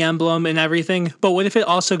buy the emblem and everything, but what if it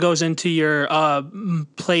also goes into your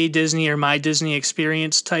Play Disney or My Disney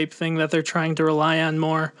experience type thing that they're trying to rely on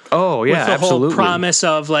more? Oh, yeah, with the absolutely. whole promise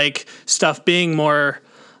of like stuff being more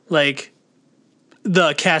like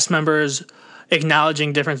the cast members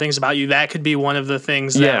acknowledging different things about you. That could be one of the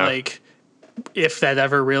things that like, if that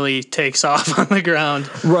ever really takes off on the ground,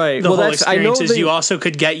 Right. the Well, whole that's, I know experience is they, you also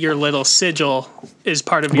could get your little sigil as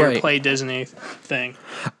part of your Right. Play Disney thing.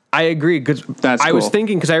 I agree, because That's I was cool.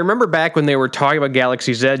 thinking, because I remember back when they were talking about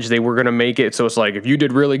Galaxy's Edge, they were going to make it so it's like, if you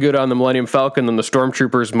did really good on the Millennium Falcon, then the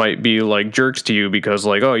Stormtroopers might be like jerks to you because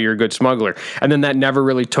like, oh, you're a good smuggler. And then that never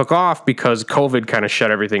really took off because COVID kind of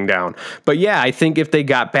shut everything down. But yeah, I think if they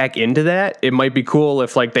got back into that, it might be cool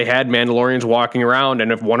if like they had Mandalorians walking around,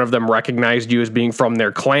 and if one of them recognized you as being from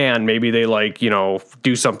their clan, maybe they like, you know,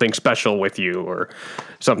 do something special with you or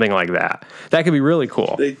something like that. That could be really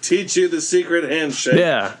cool. They teach you the secret handshake.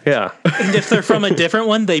 Yeah. And if they're from a different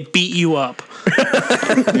one, they beat you up.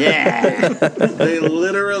 Yeah. They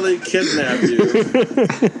literally kidnap you.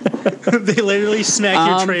 They literally smack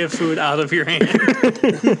your tray of food out of your hand.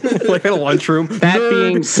 Like in a lunchroom. That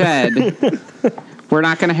being said, we're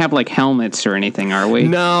not going to have like helmets or anything, are we?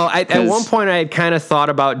 No, at one point I had kind of thought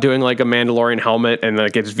about doing like a Mandalorian helmet and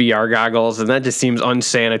like its VR goggles, and that just seems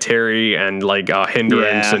unsanitary and like a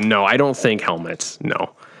hindrance. Yeah. And no, I don't think helmets.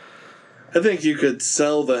 No. I think you could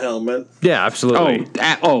sell the helmet. Yeah, absolutely.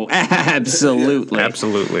 Absolutely.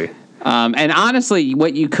 Absolutely. And honestly,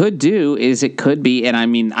 what you could do is it could be, and I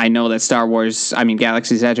mean, I know that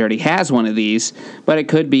Galaxy's Edge already has one of these, but it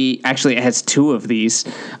could be, actually it has two of these,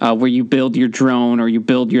 where you build your drone or you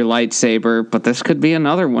build your lightsaber, but this could be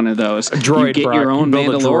another one of those. droid, you get Brock. your own You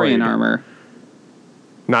build a Mandalorian droid. armor.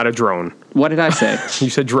 Not a drone. What did I say? You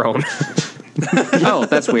said drone. Oh,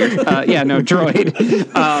 that's weird. Yeah, no, droid.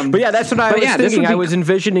 But yeah, that's what I was yeah, this thinking. would be I was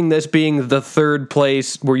envisioning this being the third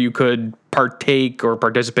place where you could partake or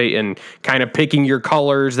participate in kind of picking your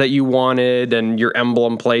colors that you wanted and your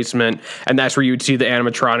emblem placement. And that's where you'd see the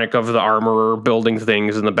animatronic of the armorer building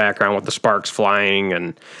things in the background with the sparks flying.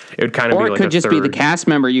 And it would kind of Or be it like could a just third. be the cast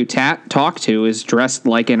member you talk to is dressed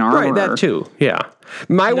like an armorer. Right, that too. Yeah.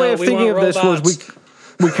 My way of we thinking want of this was robots.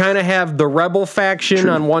 we kind of have the Rebel faction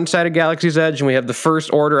on one side of Galaxy's Edge, and we have the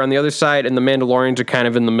First Order on the other side, and the Mandalorians are kind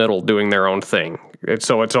of in the middle doing their own thing.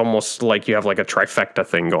 So it's almost like you have like a trifecta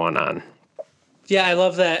thing going on. Yeah, I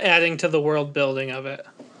love that, adding to the world building of it.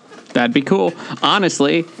 That'd be cool.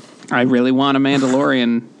 Honestly, I really want a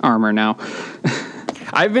Mandalorian armor now.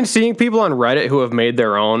 I've been seeing people on Reddit who have made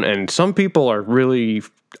their own, and some people are really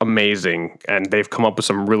amazing, and they've come up with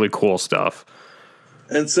some really cool stuff.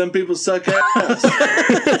 And some people suck ass.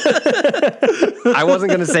 I wasn't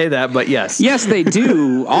going to say that, but yes. Yes, they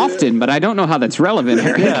do often, but I don't know how that's relevant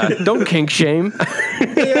here. Yeah, don't kink shame.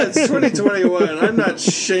 Yeah, it's 2021. I'm not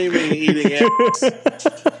shaming eating ass.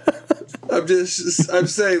 I'm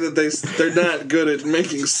saying that they're not good at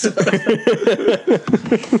making stuff.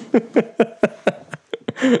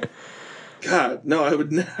 God, no, I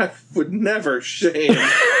would never shame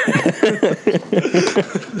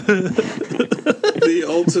the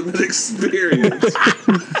ultimate experience.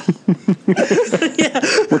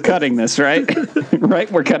 We're cutting this, right?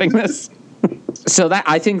 Right? We're cutting this. So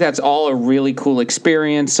I think that's all a really cool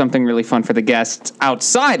experience, something really fun for the guests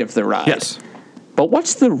outside of the ride. Yes. But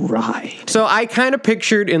what's the ride? So I kind of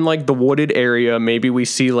pictured in like the wooded area, maybe we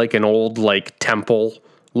see like an old like temple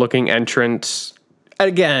looking entrance.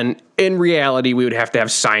 Again, in reality, we would have to have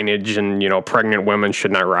signage and, you know, pregnant women should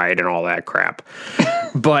not ride and all that crap.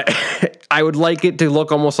 But I would like it to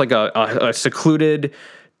look almost like a secluded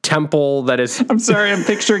temple that is... I'm sorry, I'm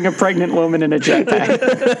picturing a pregnant woman in a jetpack.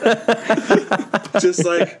 Just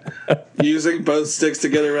like using both sticks to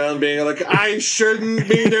get around, being like, I shouldn't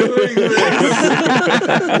be doing this.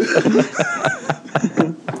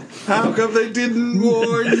 How come they didn't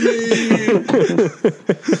warn me?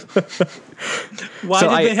 Why So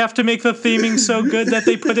did I- they have to make the theming so good that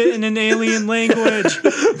they put it in an alien language?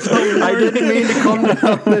 I didn't mean to come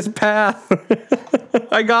down this path.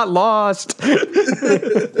 I got lost.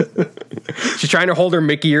 She's trying to hold her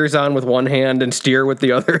Mickey ears on with one hand and steer with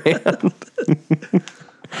the other hand.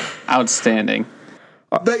 Outstanding.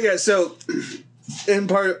 But yeah, so in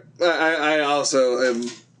part, I also am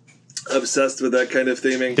obsessed with that kind of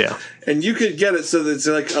theming. Yeah. And you could get it so that it's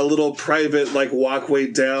like a little private like walkway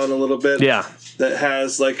down a little bit. Yeah. That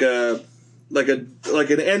has like an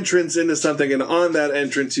entrance into something, and on that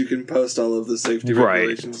entrance you can post all of the safety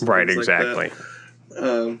regulations. Right, and things exactly. Like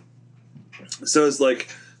that. So it's like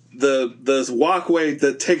the walkway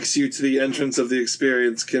that takes you to the entrance of the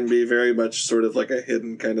experience can be very much sort of like a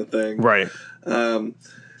hidden kind of thing. Right.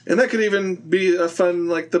 And that could even be a fun,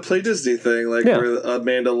 like, the Play Disney thing, like, where a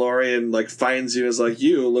Mandalorian, like, finds you and is like,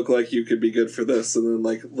 you look like you could be good for this, and then,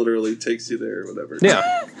 like, literally takes you there or whatever.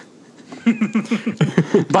 Yeah.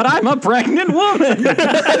 But I'm a pregnant woman.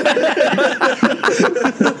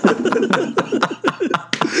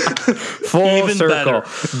 Full Even circle. better.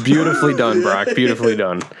 Beautifully done, Brock. Beautifully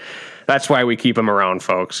done. That's why we keep them around,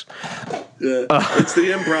 folks. Yeah. It's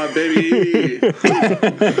the improv, baby.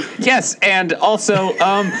 Yes, and also,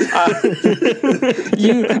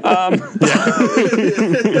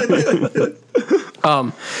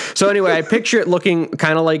 So anyway, I picture it looking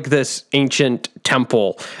kind of like this ancient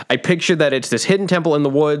temple. I picture that it's this hidden temple in the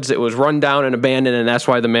woods. It was run down and abandoned, and that's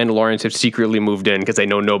why the Mandalorians have secretly moved in, because they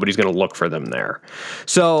know nobody's going to look for them there.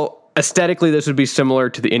 So aesthetically, this would be similar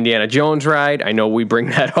to the Indiana Jones ride. I know we bring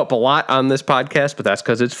that up a lot on this podcast, but that's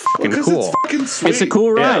because it's fucking cool. It's fucking sweet. it's a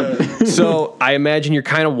cool ride. So I imagine you're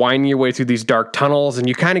kind of winding your way through these dark tunnels, and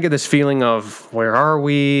you kind of get this feeling of, where are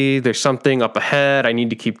we? There's something up ahead. I need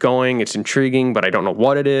to keep going. It's intriguing, but I don't know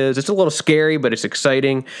what it is. It's a little scary, but it's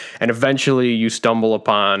exciting. And eventually you stumble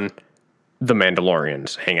upon the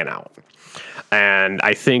Mandalorians hanging out. And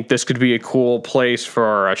I think this could be a cool place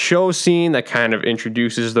for a show scene that kind of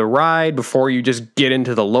introduces the ride before you just get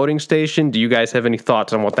into the loading station. Do you guys have any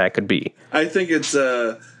thoughts on what that could be? I think it's,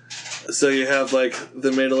 so you have, like,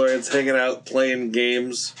 the Mandalorians hanging out playing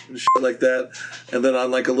games and shit like that, and then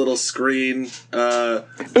on, like, a little screen,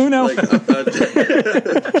 Uno. like,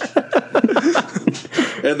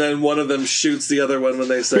 and then one of them shoots the other one when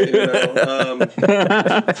they say,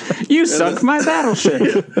 You sunk my battleship.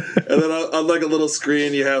 and then on like a little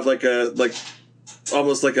screen you have like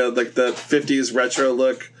almost like the 50s retro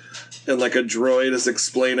look, and like a droid is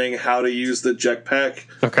explaining how to use the jetpack.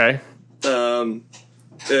 Okay. And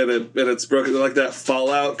it's broken, like that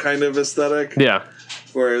Fallout kind of aesthetic. Yeah.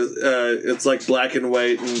 Where it's like black and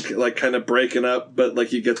white and like kind of breaking up, but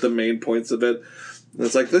like you get the main points of it. And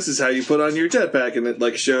it's like, this is how you put on your jetpack, and it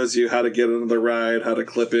like shows you how to get into the ride, how to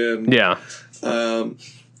clip in, Yeah.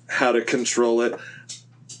 how to control it.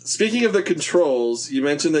 Speaking of the controls, you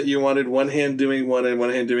mentioned that you wanted one hand doing one and one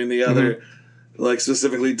hand doing the other, like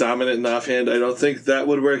specifically dominant and offhand. I don't think that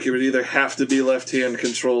would work. It would either have to be left hand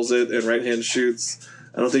controls it and right hand shoots.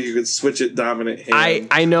 I don't think you could switch it dominant hand.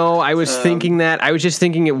 I know. I was thinking that. I was just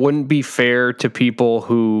thinking it wouldn't be fair to people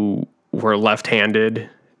who were left-handed,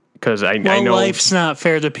 because I know life's not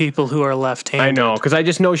fair to people who are left-handed. I know, because I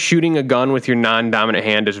just know shooting a gun with your non-dominant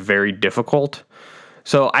hand is very difficult.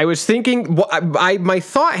 So I was thinking, my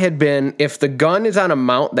thought had been, if the gun is on a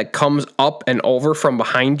mount that comes up and over from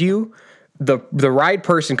behind you, the ride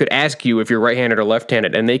person could ask you if you're right-handed or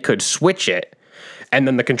left-handed, and they could switch it. And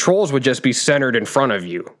then the controls would just be centered in front of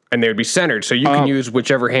you, and they would be centered, so you can use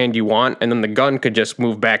whichever hand you want, and then the gun could just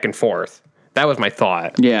move back and forth. That was my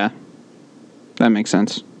thought. Yeah. That makes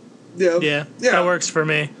sense. Yeah, that works for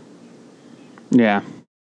me. Yeah.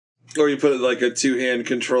 Or you put it like a two-hand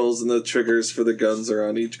controls, and the triggers for the guns are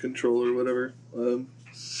on each control or whatever.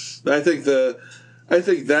 I think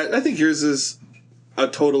yours is a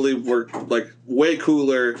totally way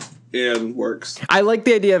cooler and works. I like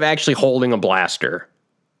the idea of actually holding a blaster.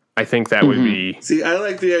 I think that would be... See, I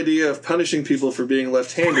like the idea of punishing people for being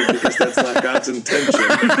left-handed, because that's not God's intention.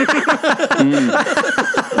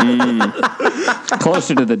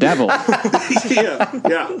 Closer to the devil. yeah.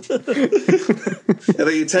 And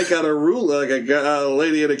then you take out a ruler, like a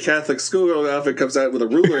lady in a Catholic school outfit comes out with a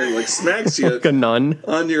ruler and like smacks you like a nun.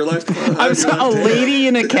 on your left. A lady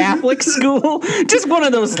in a Catholic school? Just one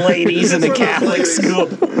of those ladies in a Catholic school.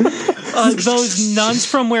 Those nuns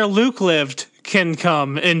from where Luke lived can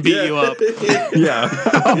come and beat you up. Yeah.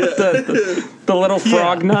 The little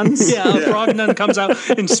frog nuns? Yeah, a frog nun comes out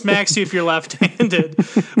and smacks you if you're left-handed.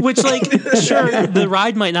 Which, like, sure, the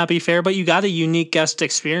ride might not be fair, but you got a unique guest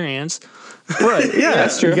experience. Right, yeah.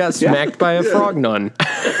 That's true. You got smacked by a frog nun.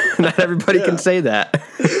 Not everybody can say that.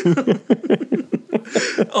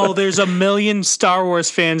 Oh, there's a million Star Wars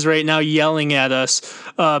fans right now yelling at us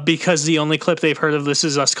because the only clip they've heard of this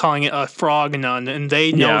is us calling it a frog nun, and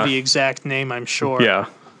they know the exact name, I'm sure. Yeah.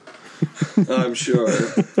 I'm sure.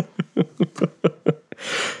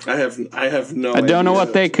 I have no idea. I don't know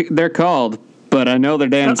what they're called, but I know they're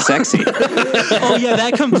damn sexy. Oh yeah,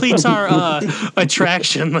 that completes our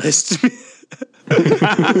attraction list.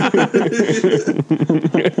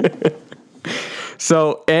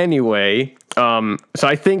 So anyway, so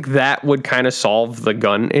I think that would kind of solve the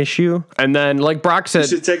gun issue. And then, like Brock You said,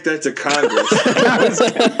 should take that to Congress.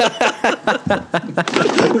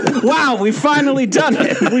 Wow, we've finally done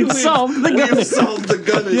it. We've solved the gun. We've solved the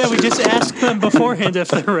gun issue. Yeah, we just ask them beforehand if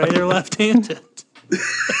they're right or left-handed.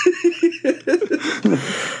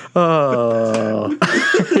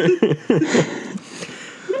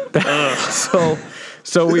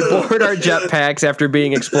 So we board our jetpacks after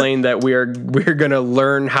being explained that we're gonna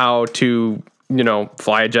learn how to,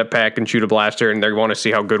 fly a jetpack and shoot a blaster, and they want to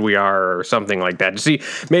see how good we are or something like that. See,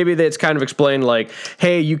 maybe that's kind of explained like,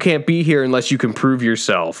 hey, you can't be here unless you can prove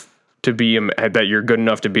yourself to be that you're good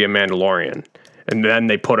enough to be a Mandalorian, and then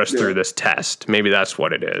they put us through this test. Maybe that's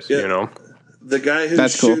what it is. The guy who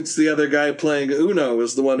That's cool. shoots the other guy playing Uno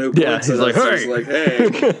is the one who points he's at like, us. "Hey." He's like,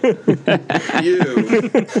 hey,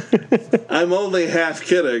 you. I'm only half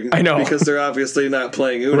kidding. I know. Because they're obviously not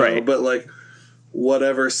playing Uno, Right. but like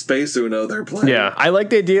whatever space Uno they're playing. Yeah, I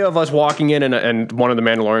like the idea of us walking in and one of the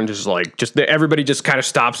Mandalorians is like, everybody just kind of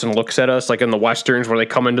stops and looks at us, like in the Westerns where they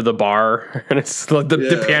come into the bar and it's like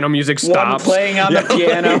the piano music One stops. playing on the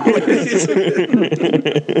piano.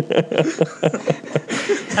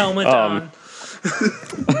 Helmet on.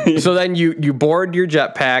 So then you board your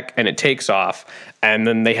jetpack and it takes off. And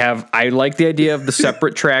then I like the idea of the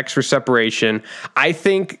separate tracks for separation. I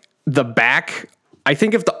think if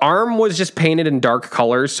the arm was just painted in dark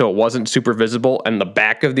colors so it wasn't super visible and the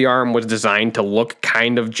back of the arm was designed to look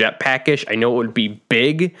kind of jetpackish, I know it would be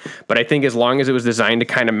big, but I think as long as it was designed to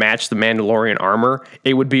kind of match the Mandalorian armor,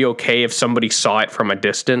 it would be okay if somebody saw it from a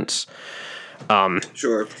distance.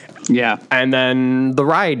 Sure. Yeah. And then the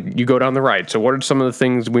ride, you go down the ride. So what are some of the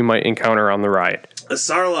things we might encounter on the ride? A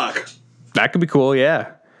Sarlacc. That could be cool,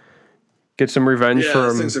 yeah. Get some revenge Yeah, for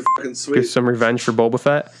those things are fucking get sweet. some revenge for Boba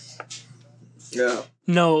Fett. Yeah.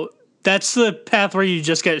 No, that's the path where you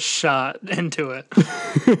just get shot into it.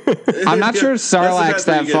 I'm not sure That's the Sarlacc's best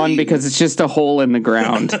way that you get fun eaten. because it's just a hole in the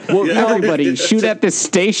ground. Well, Yeah. everybody shoot at this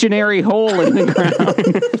stationary hole in the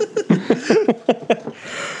ground.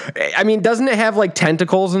 I mean, doesn't it have like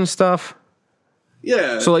tentacles and stuff?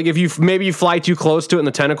 Yeah. So like if you fly too close to it and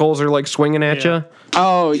the tentacles are like swinging at Yeah. you.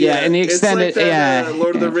 Oh, yeah, and the extended, it's like that,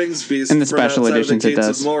 Lord of the yeah. Rings beast In the from special outside editions, of it the Gates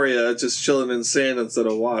does. of Moria, just chilling in sand instead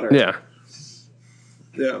of water. Yeah.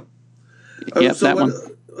 Yeah. Yep, that one.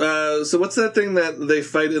 So what's that thing that they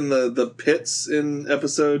fight in the pits in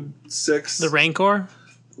episode 6? The Rancor?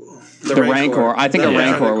 The Rancor. I think a That was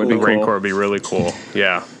Rancor kinda would be cool. cool. Rancor would be really cool.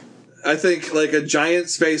 Yeah. I think like a giant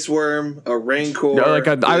space worm, a Rancor. No, like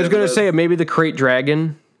I was gonna and say maybe the Crate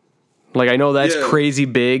Dragon. Like I know that's Yeah. crazy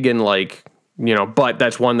big and like but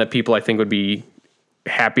that's one that people I think would be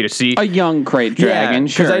happy to see. A young crate dragon,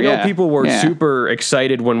 sure. Because I know yeah. people were Yeah. super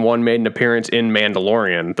excited when one made an appearance in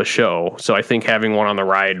Mandalorian, the show. So I think having one on the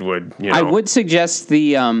ride would, I would suggest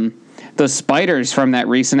the spiders from that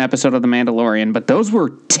recent episode of The Mandalorian, but those were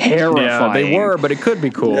terrifying. Yeah, they were, but it could be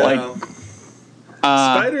cool. Yeah. Like,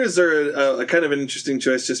 Spiders are a kind of an interesting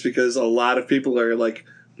choice just because a lot of people are like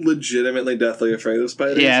legitimately deathly afraid of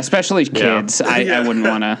spiders. Yeah, especially kids. I wouldn't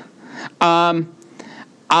want to.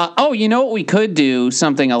 You know what we could do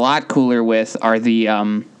something a lot cooler with are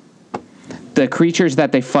the creatures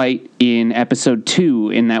that they fight in episode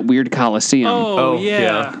 2 in that weird Coliseum. Oh, yeah.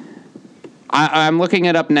 yeah. I'm looking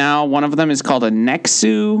it up now. One of them is called a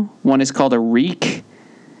Nexu. One is called a Reek.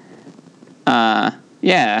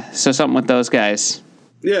 Yeah, so something with those guys.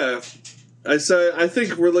 Yeah. I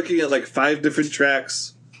think we're looking at like 5 different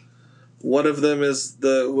tracks. One of them is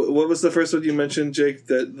what was the first one you mentioned, Jake?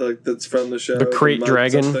 That's from the show. The Crate Mud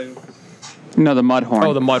Dragon? something? No, the Mudhorn.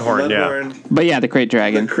 oh, the Mudhorn, yeah. Mudhorn, But yeah, the Crate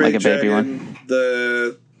Dragon, the Crate like a baby Dragon, one.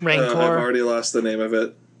 the Rancor. I've already lost the name of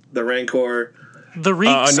it. The Rancor. The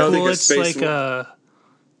Reek's another cool. like a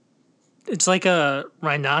It's space like a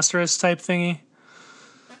rhinoceros type thingy.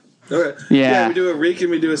 Okay. Yeah. we do a Reek and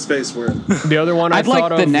we do a Space Worm. The other one I I'd like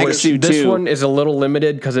thought the of was Nexu, this too. one is a little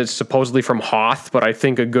limited because it's supposedly from Hoth, but I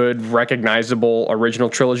think a good recognizable original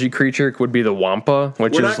trilogy creature would be the Wampa,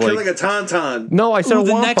 which We're is not like killing a Tauntaun. no, I said Ooh, a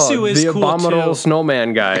the Wampa, Nexu is the cool, abominable too.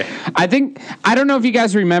 snowman guy. I don't know if you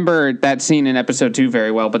guys remember that scene in episode 2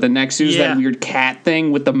 very well, but the Nexu's Yeah. that weird cat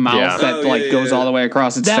thing with the mouth Yeah. that Oh, yeah, goes yeah. all the way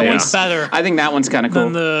across its That face. one's better I think that one's kind of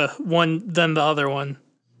cool. than the other one.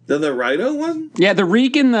 Then the Rhino one? Yeah, the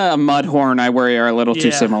Reek and the Mudhorn I worry are a little too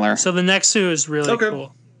Yeah. similar. So the Nexu is really Okay.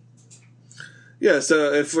 cool. Yeah,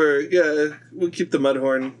 so if we'll keep the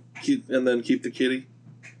Mudhorn, and then keep the kitty.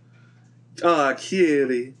 Ah,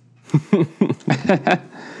 kitty.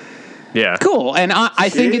 Yeah. Cool. And I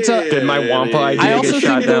think it's a. Did my Wampa idea I also get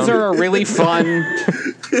shot think those down? are a really fun.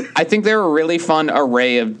 I think they're a really fun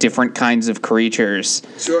array of different kinds of creatures.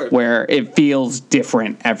 Sure. Where it feels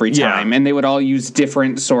different every Yeah. time, and they would all use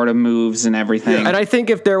different sort of moves and everything. And I think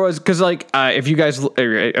if there was, because like if you guys,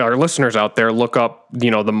 our listeners out there, look up, the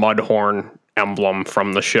Mudhorn emblem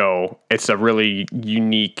from the show. It's a really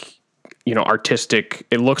unique, artistic.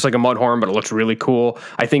 It looks like a Mudhorn, but it looks really cool.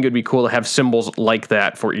 I think it'd be cool to have symbols like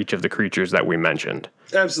that for each of the creatures that we mentioned.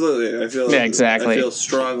 Absolutely. Yeah, exactly. I feel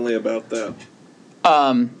strongly about that.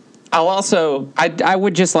 I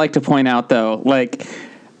would just like to point out though, like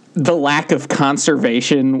the lack of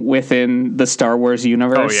conservation within the Star Wars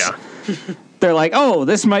universe. Oh yeah. They're like, oh,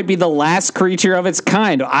 this might be the last creature of its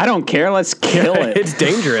kind. I don't care. Let's kill it. It's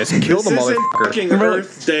dangerous. Kill the This isn't motherfucker. fucking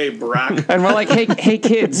Earth Day, Brock. And we're like, hey,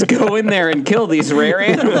 kids, go in there and kill these rare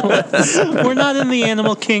animals. We're not in the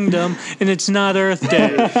animal kingdom, and it's not Earth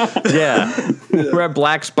Day. Yeah. We're at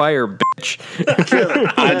Black Spire, bitch.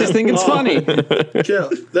 I just think it's funny.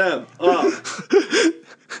 Kill them off.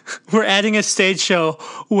 We're adding a stage show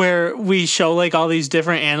where we show like all these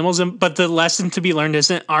different animals, but the lesson to be learned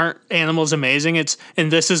aren't animals amazing.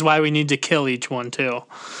 And this is why we need to kill each one too.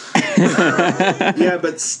 Yeah,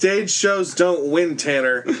 but stage shows don't win,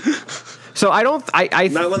 Tanner. So I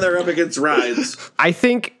Not when they're up against rides. I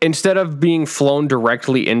think instead of being flown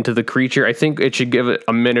directly into the creature, I think it should give it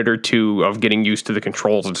a minute or two of getting used to the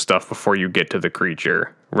controls and stuff before you get to the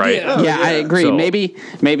creature, right? Yeah, I agree. So- maybe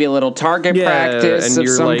a little target practice and of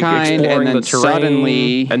you're some like kind, exploring and then the terrain,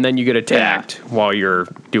 suddenly, and then you get attacked while you're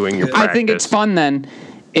doing your practice. I think it's fun then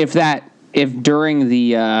if during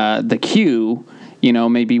the queue,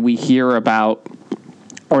 maybe we hear about.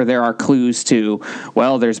 Or there are clues to,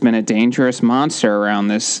 well, there's been a dangerous monster around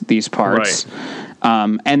these parts.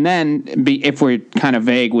 Right. And then if we're kind of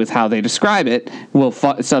vague with how they describe it, we'll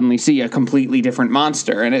suddenly see a completely different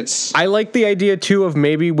monster. And it's... I like the idea, too, of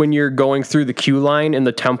maybe when you're going through the queue line in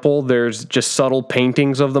the temple, there's just subtle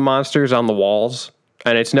paintings of the monsters on the walls.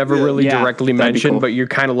 And it's never really directly that'd be mentioned, cool. but you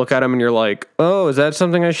kind of look at them and you're like, oh, is that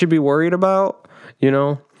something I should be worried about?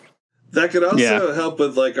 That could also Yeah. help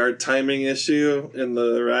with like our timing issue in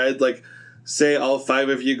the ride. Like, say all 5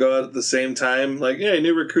 of you go out at the same time. Like, yeah,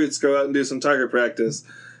 new recruits go out and do some target practice,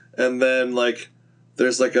 and then like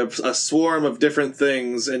there's like a swarm of different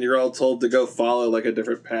things, and you're all told to go follow like a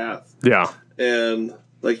different path. Yeah. And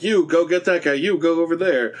like, you go get that guy, you go over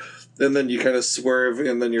there, and then you kind of swerve,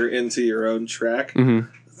 and then you're into your own track. Mm-hmm.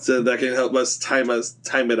 So that can help us time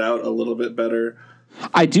it out a little bit better.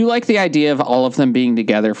 I do like the idea of all of them being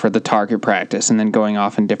together for the target practice and then going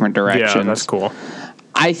off in different directions. Yeah, that's cool.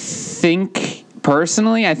 I think,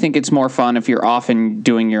 personally, it's more fun if you're off and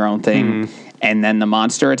doing your own thing and then the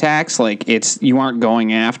monster attacks. Like, you aren't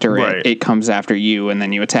going after it. Right. It comes after you and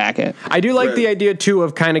then you attack it. I do like Right. the idea, too,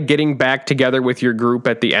 of kind of getting back together with your group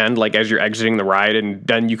at the end, like as you're exiting the ride, and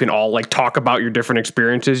then you can all like talk about your different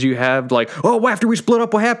experiences you have. Like, oh, after we split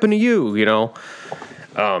up, what happened to you? Yeah.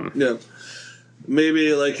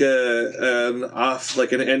 Maybe like an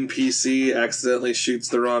NPC accidentally shoots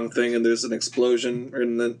the wrong thing and there's an explosion, or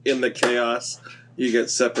in the chaos you get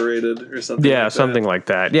separated or something. Yeah, like something that. like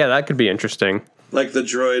that. Yeah, that could be interesting. Like the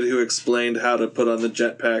droid who explained how to put on the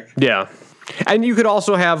jetpack. Yeah. And you could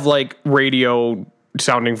also have like radio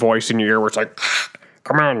sounding voice in your ear where it's like,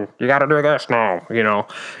 come on, you got to do this now,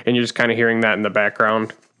 and you're just kind of hearing that in the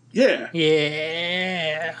background. Yeah.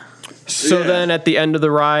 Yeah. So Yeah. then at the end of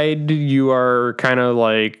the ride, you are kind of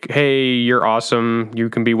like, hey, you're awesome. You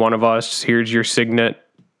can be one of us. Here's your signet,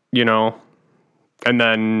 and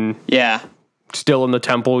then Yeah. still in the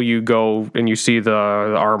temple, you go and you see the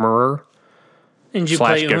armorer And you /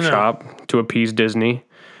 play gift Uno. shop to appease Disney.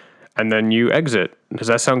 And then you exit. Does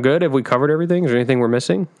that sound good? Have we covered everything? Is there anything we're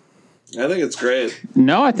missing? I think it's great.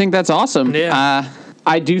 No, I think that's awesome. Yeah.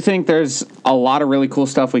 I do think there's a lot of really cool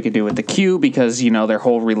stuff we could do with the queue because, their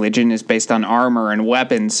whole religion is based on armor and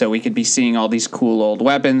weapons. So we could be seeing all these cool old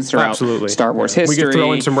weapons throughout Absolutely. Star Wars We history. could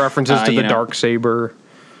throw in some references to the Dark. Dark Saber.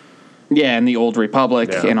 Yeah, and the Old Republic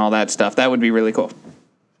Yeah. and all that stuff. That would be really cool.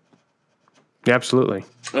 Yeah, absolutely.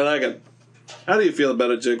 I like it. How do you feel about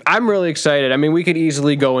it, Jake? I'm really excited. I mean, we could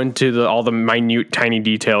easily go into all the minute, tiny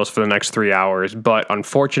details for the next 3 hours, but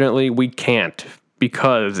unfortunately, we can't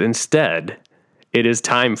because instead, it is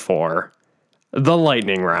time for the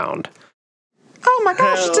lightning round. Oh my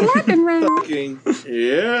gosh, it's a lightning round. Fucking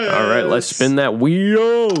yeah. All right, let's spin that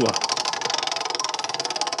wheel.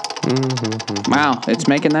 Wow, it's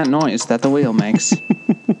making that noise that the wheel makes.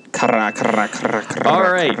 All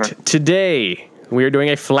right, today we are doing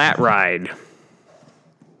a flat ride.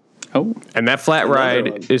 Oh, And that flat one.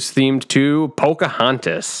 ride is themed to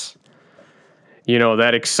Pocahontas. You know,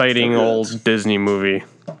 that exciting So good. old Disney movie.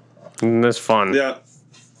 And that's fun. Yeah.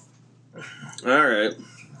 All right.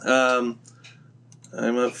 I'm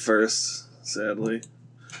up first, sadly.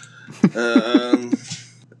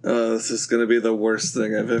 This is going to be the worst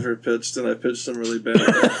thing I've ever pitched, and I pitched them really bad.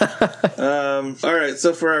 All right,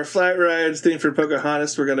 so for our flat rides theme for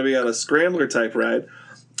Pocahontas, we're going to be on a scrambler type ride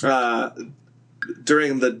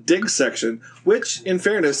during the dig section, which, in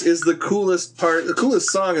fairness, is the coolest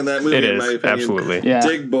song in that movie, It in is, my opinion. absolutely. Yeah.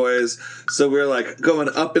 Dig Boys. So we're like going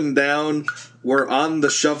up and down. We're on the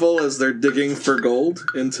shovel as they're digging for gold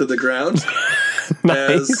into the ground.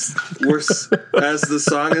 Nice. As the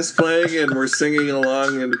song is playing and we're singing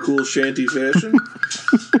along in cool shanty fashion.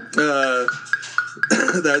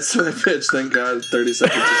 That's my pitch. Thank God. 30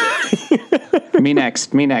 seconds is up. me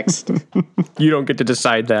next. You don't get to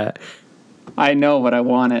decide that. I know, but I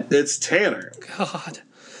want it. It's Tanner. God.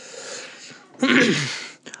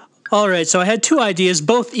 All right, so I had two ideas,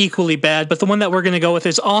 both equally bad, but the one that we're going to go with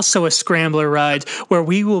is also a scrambler ride where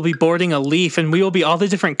we will be boarding a leaf and we will be all the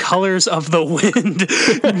different colors of the wind.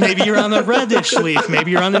 Maybe you're on a reddish leaf.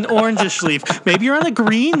 Maybe you're on an orangish leaf. Maybe you're on a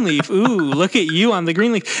green leaf. Ooh, look at you on the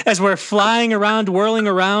green leaf. As we're flying around, whirling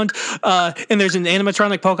around, and there's an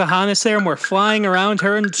animatronic Pocahontas there, and we're flying around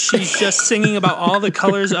her, and she's just singing about all the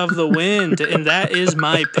colors of the wind, and that is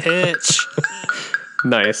my pitch.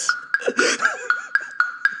 Nice.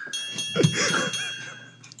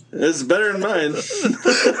 It's better than mine.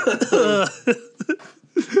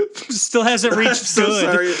 Still hasn't reached So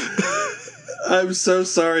good. sorry. I'm so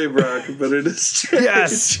sorry, Brock, but it is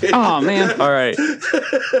Yes. Oh, man. All right.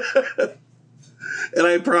 And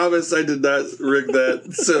I promise I did not rig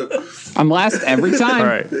that. So I'm last every time. All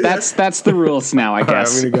right. That's the rules now, I All right,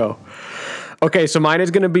 guess. I'm going to go. Okay, so mine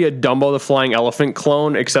is going to be a Dumbo the Flying Elephant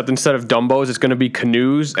clone, except instead of Dumbos, it's going to be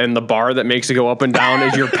canoes, and the bar that makes it go up and down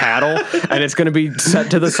is your paddle, and it's going to be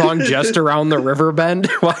set to the song Just Around the River Bend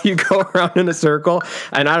while you go around in a circle.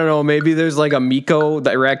 And I don't know, maybe there's like a Miko,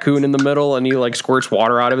 that raccoon in the middle, and he like squirts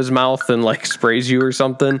water out of his mouth and like sprays you or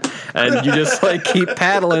something, and you just like keep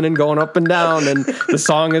paddling and going up and down, and the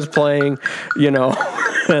song is playing, you know,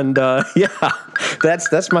 and yeah,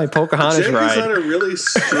 that's my Pocahontas Jake is ride. on a really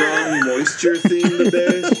strong moisture theme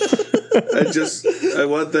today. I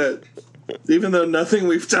want that, even though nothing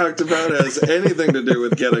we've talked about has anything to do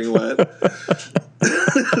with getting wet.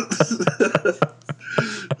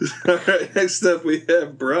 All right, next up we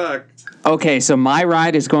have Brock. Okay, so my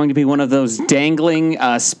ride is going to be one of those dangling,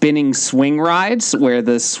 spinning swing rides where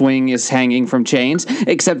the swing is hanging from chains,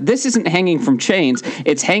 except this isn't hanging from chains.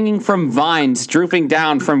 It's hanging from vines drooping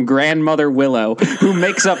down from Grandmother Willow, who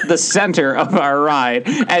makes up the center of our ride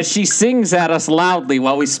as she sings at us loudly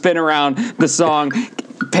while we spin around the song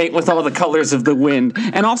Paint with All the Colors of the Wind,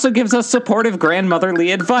 and also gives us supportive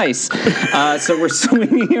grandmotherly advice. So we're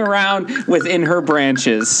swinging around within her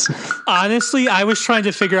branches. Honestly, I was trying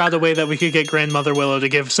to figure out a way that we could get Grandmother Willow to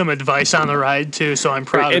give some advice on the ride too, so I'm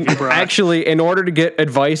proud of And you, Brock. actually, in order to get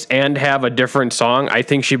advice and have a different song, I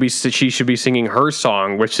think she should be singing her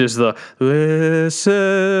song, which is the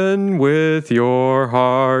 "Listen with Your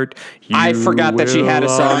Heart." I forgot that she had a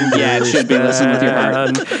song. Yeah, it should be "Listen with Your Heart."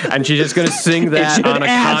 Understand. And she's just going to sing It that should on a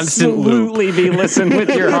constant loop. absolutely be "Listen with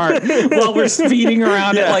Your Heart" while we're speeding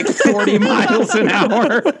around at like 40 miles an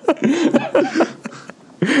hour.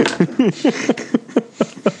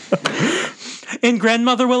 And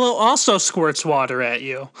Grandmother Willow also squirts water at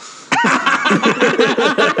you.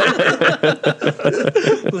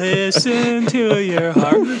 Listen to your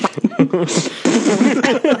heart.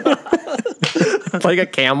 Like a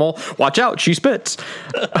camel. Watch out, she spits.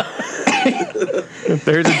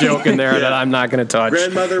 There's a joke in there that I'm not going to touch.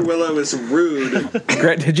 Grandmother Willow is rude.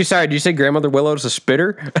 Did you say Grandmother Willow is a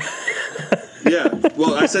spitter? Yeah,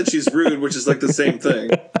 well, I said she's rude, which is like the same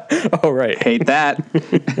thing. Oh, right. Hate that.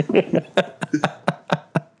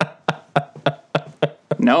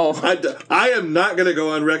 No. I am not going to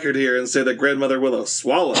go on record here and say that Grandmother Willow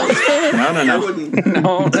swallows. No. I wouldn't.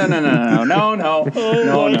 No. I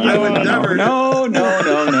would never. No.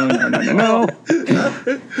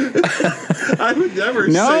 I would never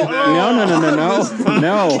say No. that.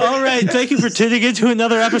 No. All right, thank you for tuning in to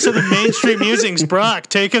another episode of Main Street Musings. Brock,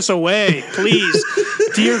 take us away, please.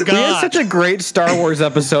 Dear We had God. such a great Star Wars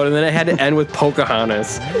episode, and then it had to end with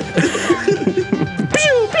Pocahontas.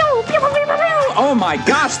 Oh my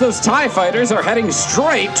gosh, those TIE fighters are heading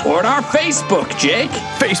straight toward our Facebook, Jake.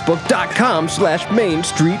 Facebook.com/Main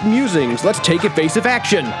Street Musings. Let's take evasive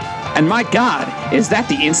action. And my God, is that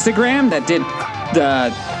the Instagram that did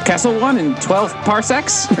the Kessel won in 12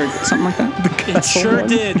 parsecs or something like that. It sure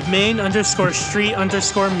did.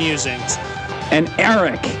 Main_street_musings. And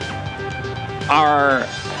Eric,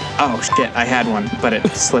 oh shit, I had one, but it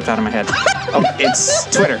slipped out of my head. Oh,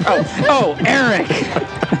 it's Twitter. Oh, Eric.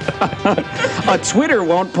 A Twitter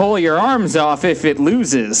won't pull your arms off if it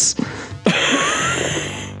loses.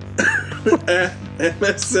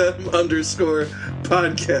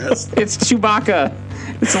 MSM_podcast. It's Chewbacca.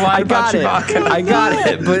 It's a lie about Chewbacca. I got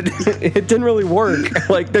it, but it didn't really work.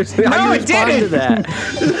 Like, there's how No, you it respond to didn't.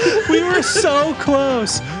 that. We were so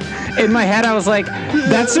close. In my head, I was like,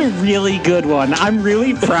 that's a really good one. I'm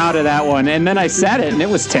really proud of that one. And then I said it, and it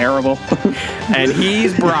was terrible. And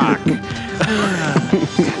he's Brock.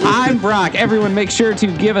 I'm Brock. Everyone make sure to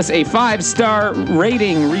give us a 5-star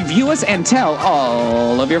rating, review us, and tell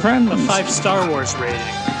all of your friends. 5 Star Wars rating.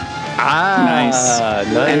 Nice. And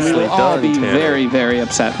we Nicely will all done, be Tanner. very, very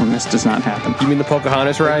upset when this does not happen. You mean the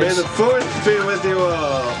Pocahontas May rides? the 4th be with you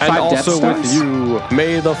all. And 5 also Death with Stars? you,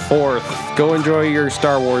 May the 4th. Go enjoy your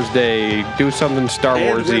Star Wars Day. Do something Star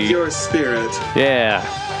And Warsy. with your spirit. Yeah.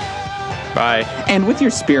 Bye. And with your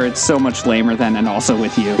spirit, so much lamer than, and also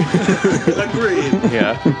with you. Agreed.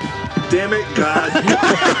 Yeah. Damn it, God.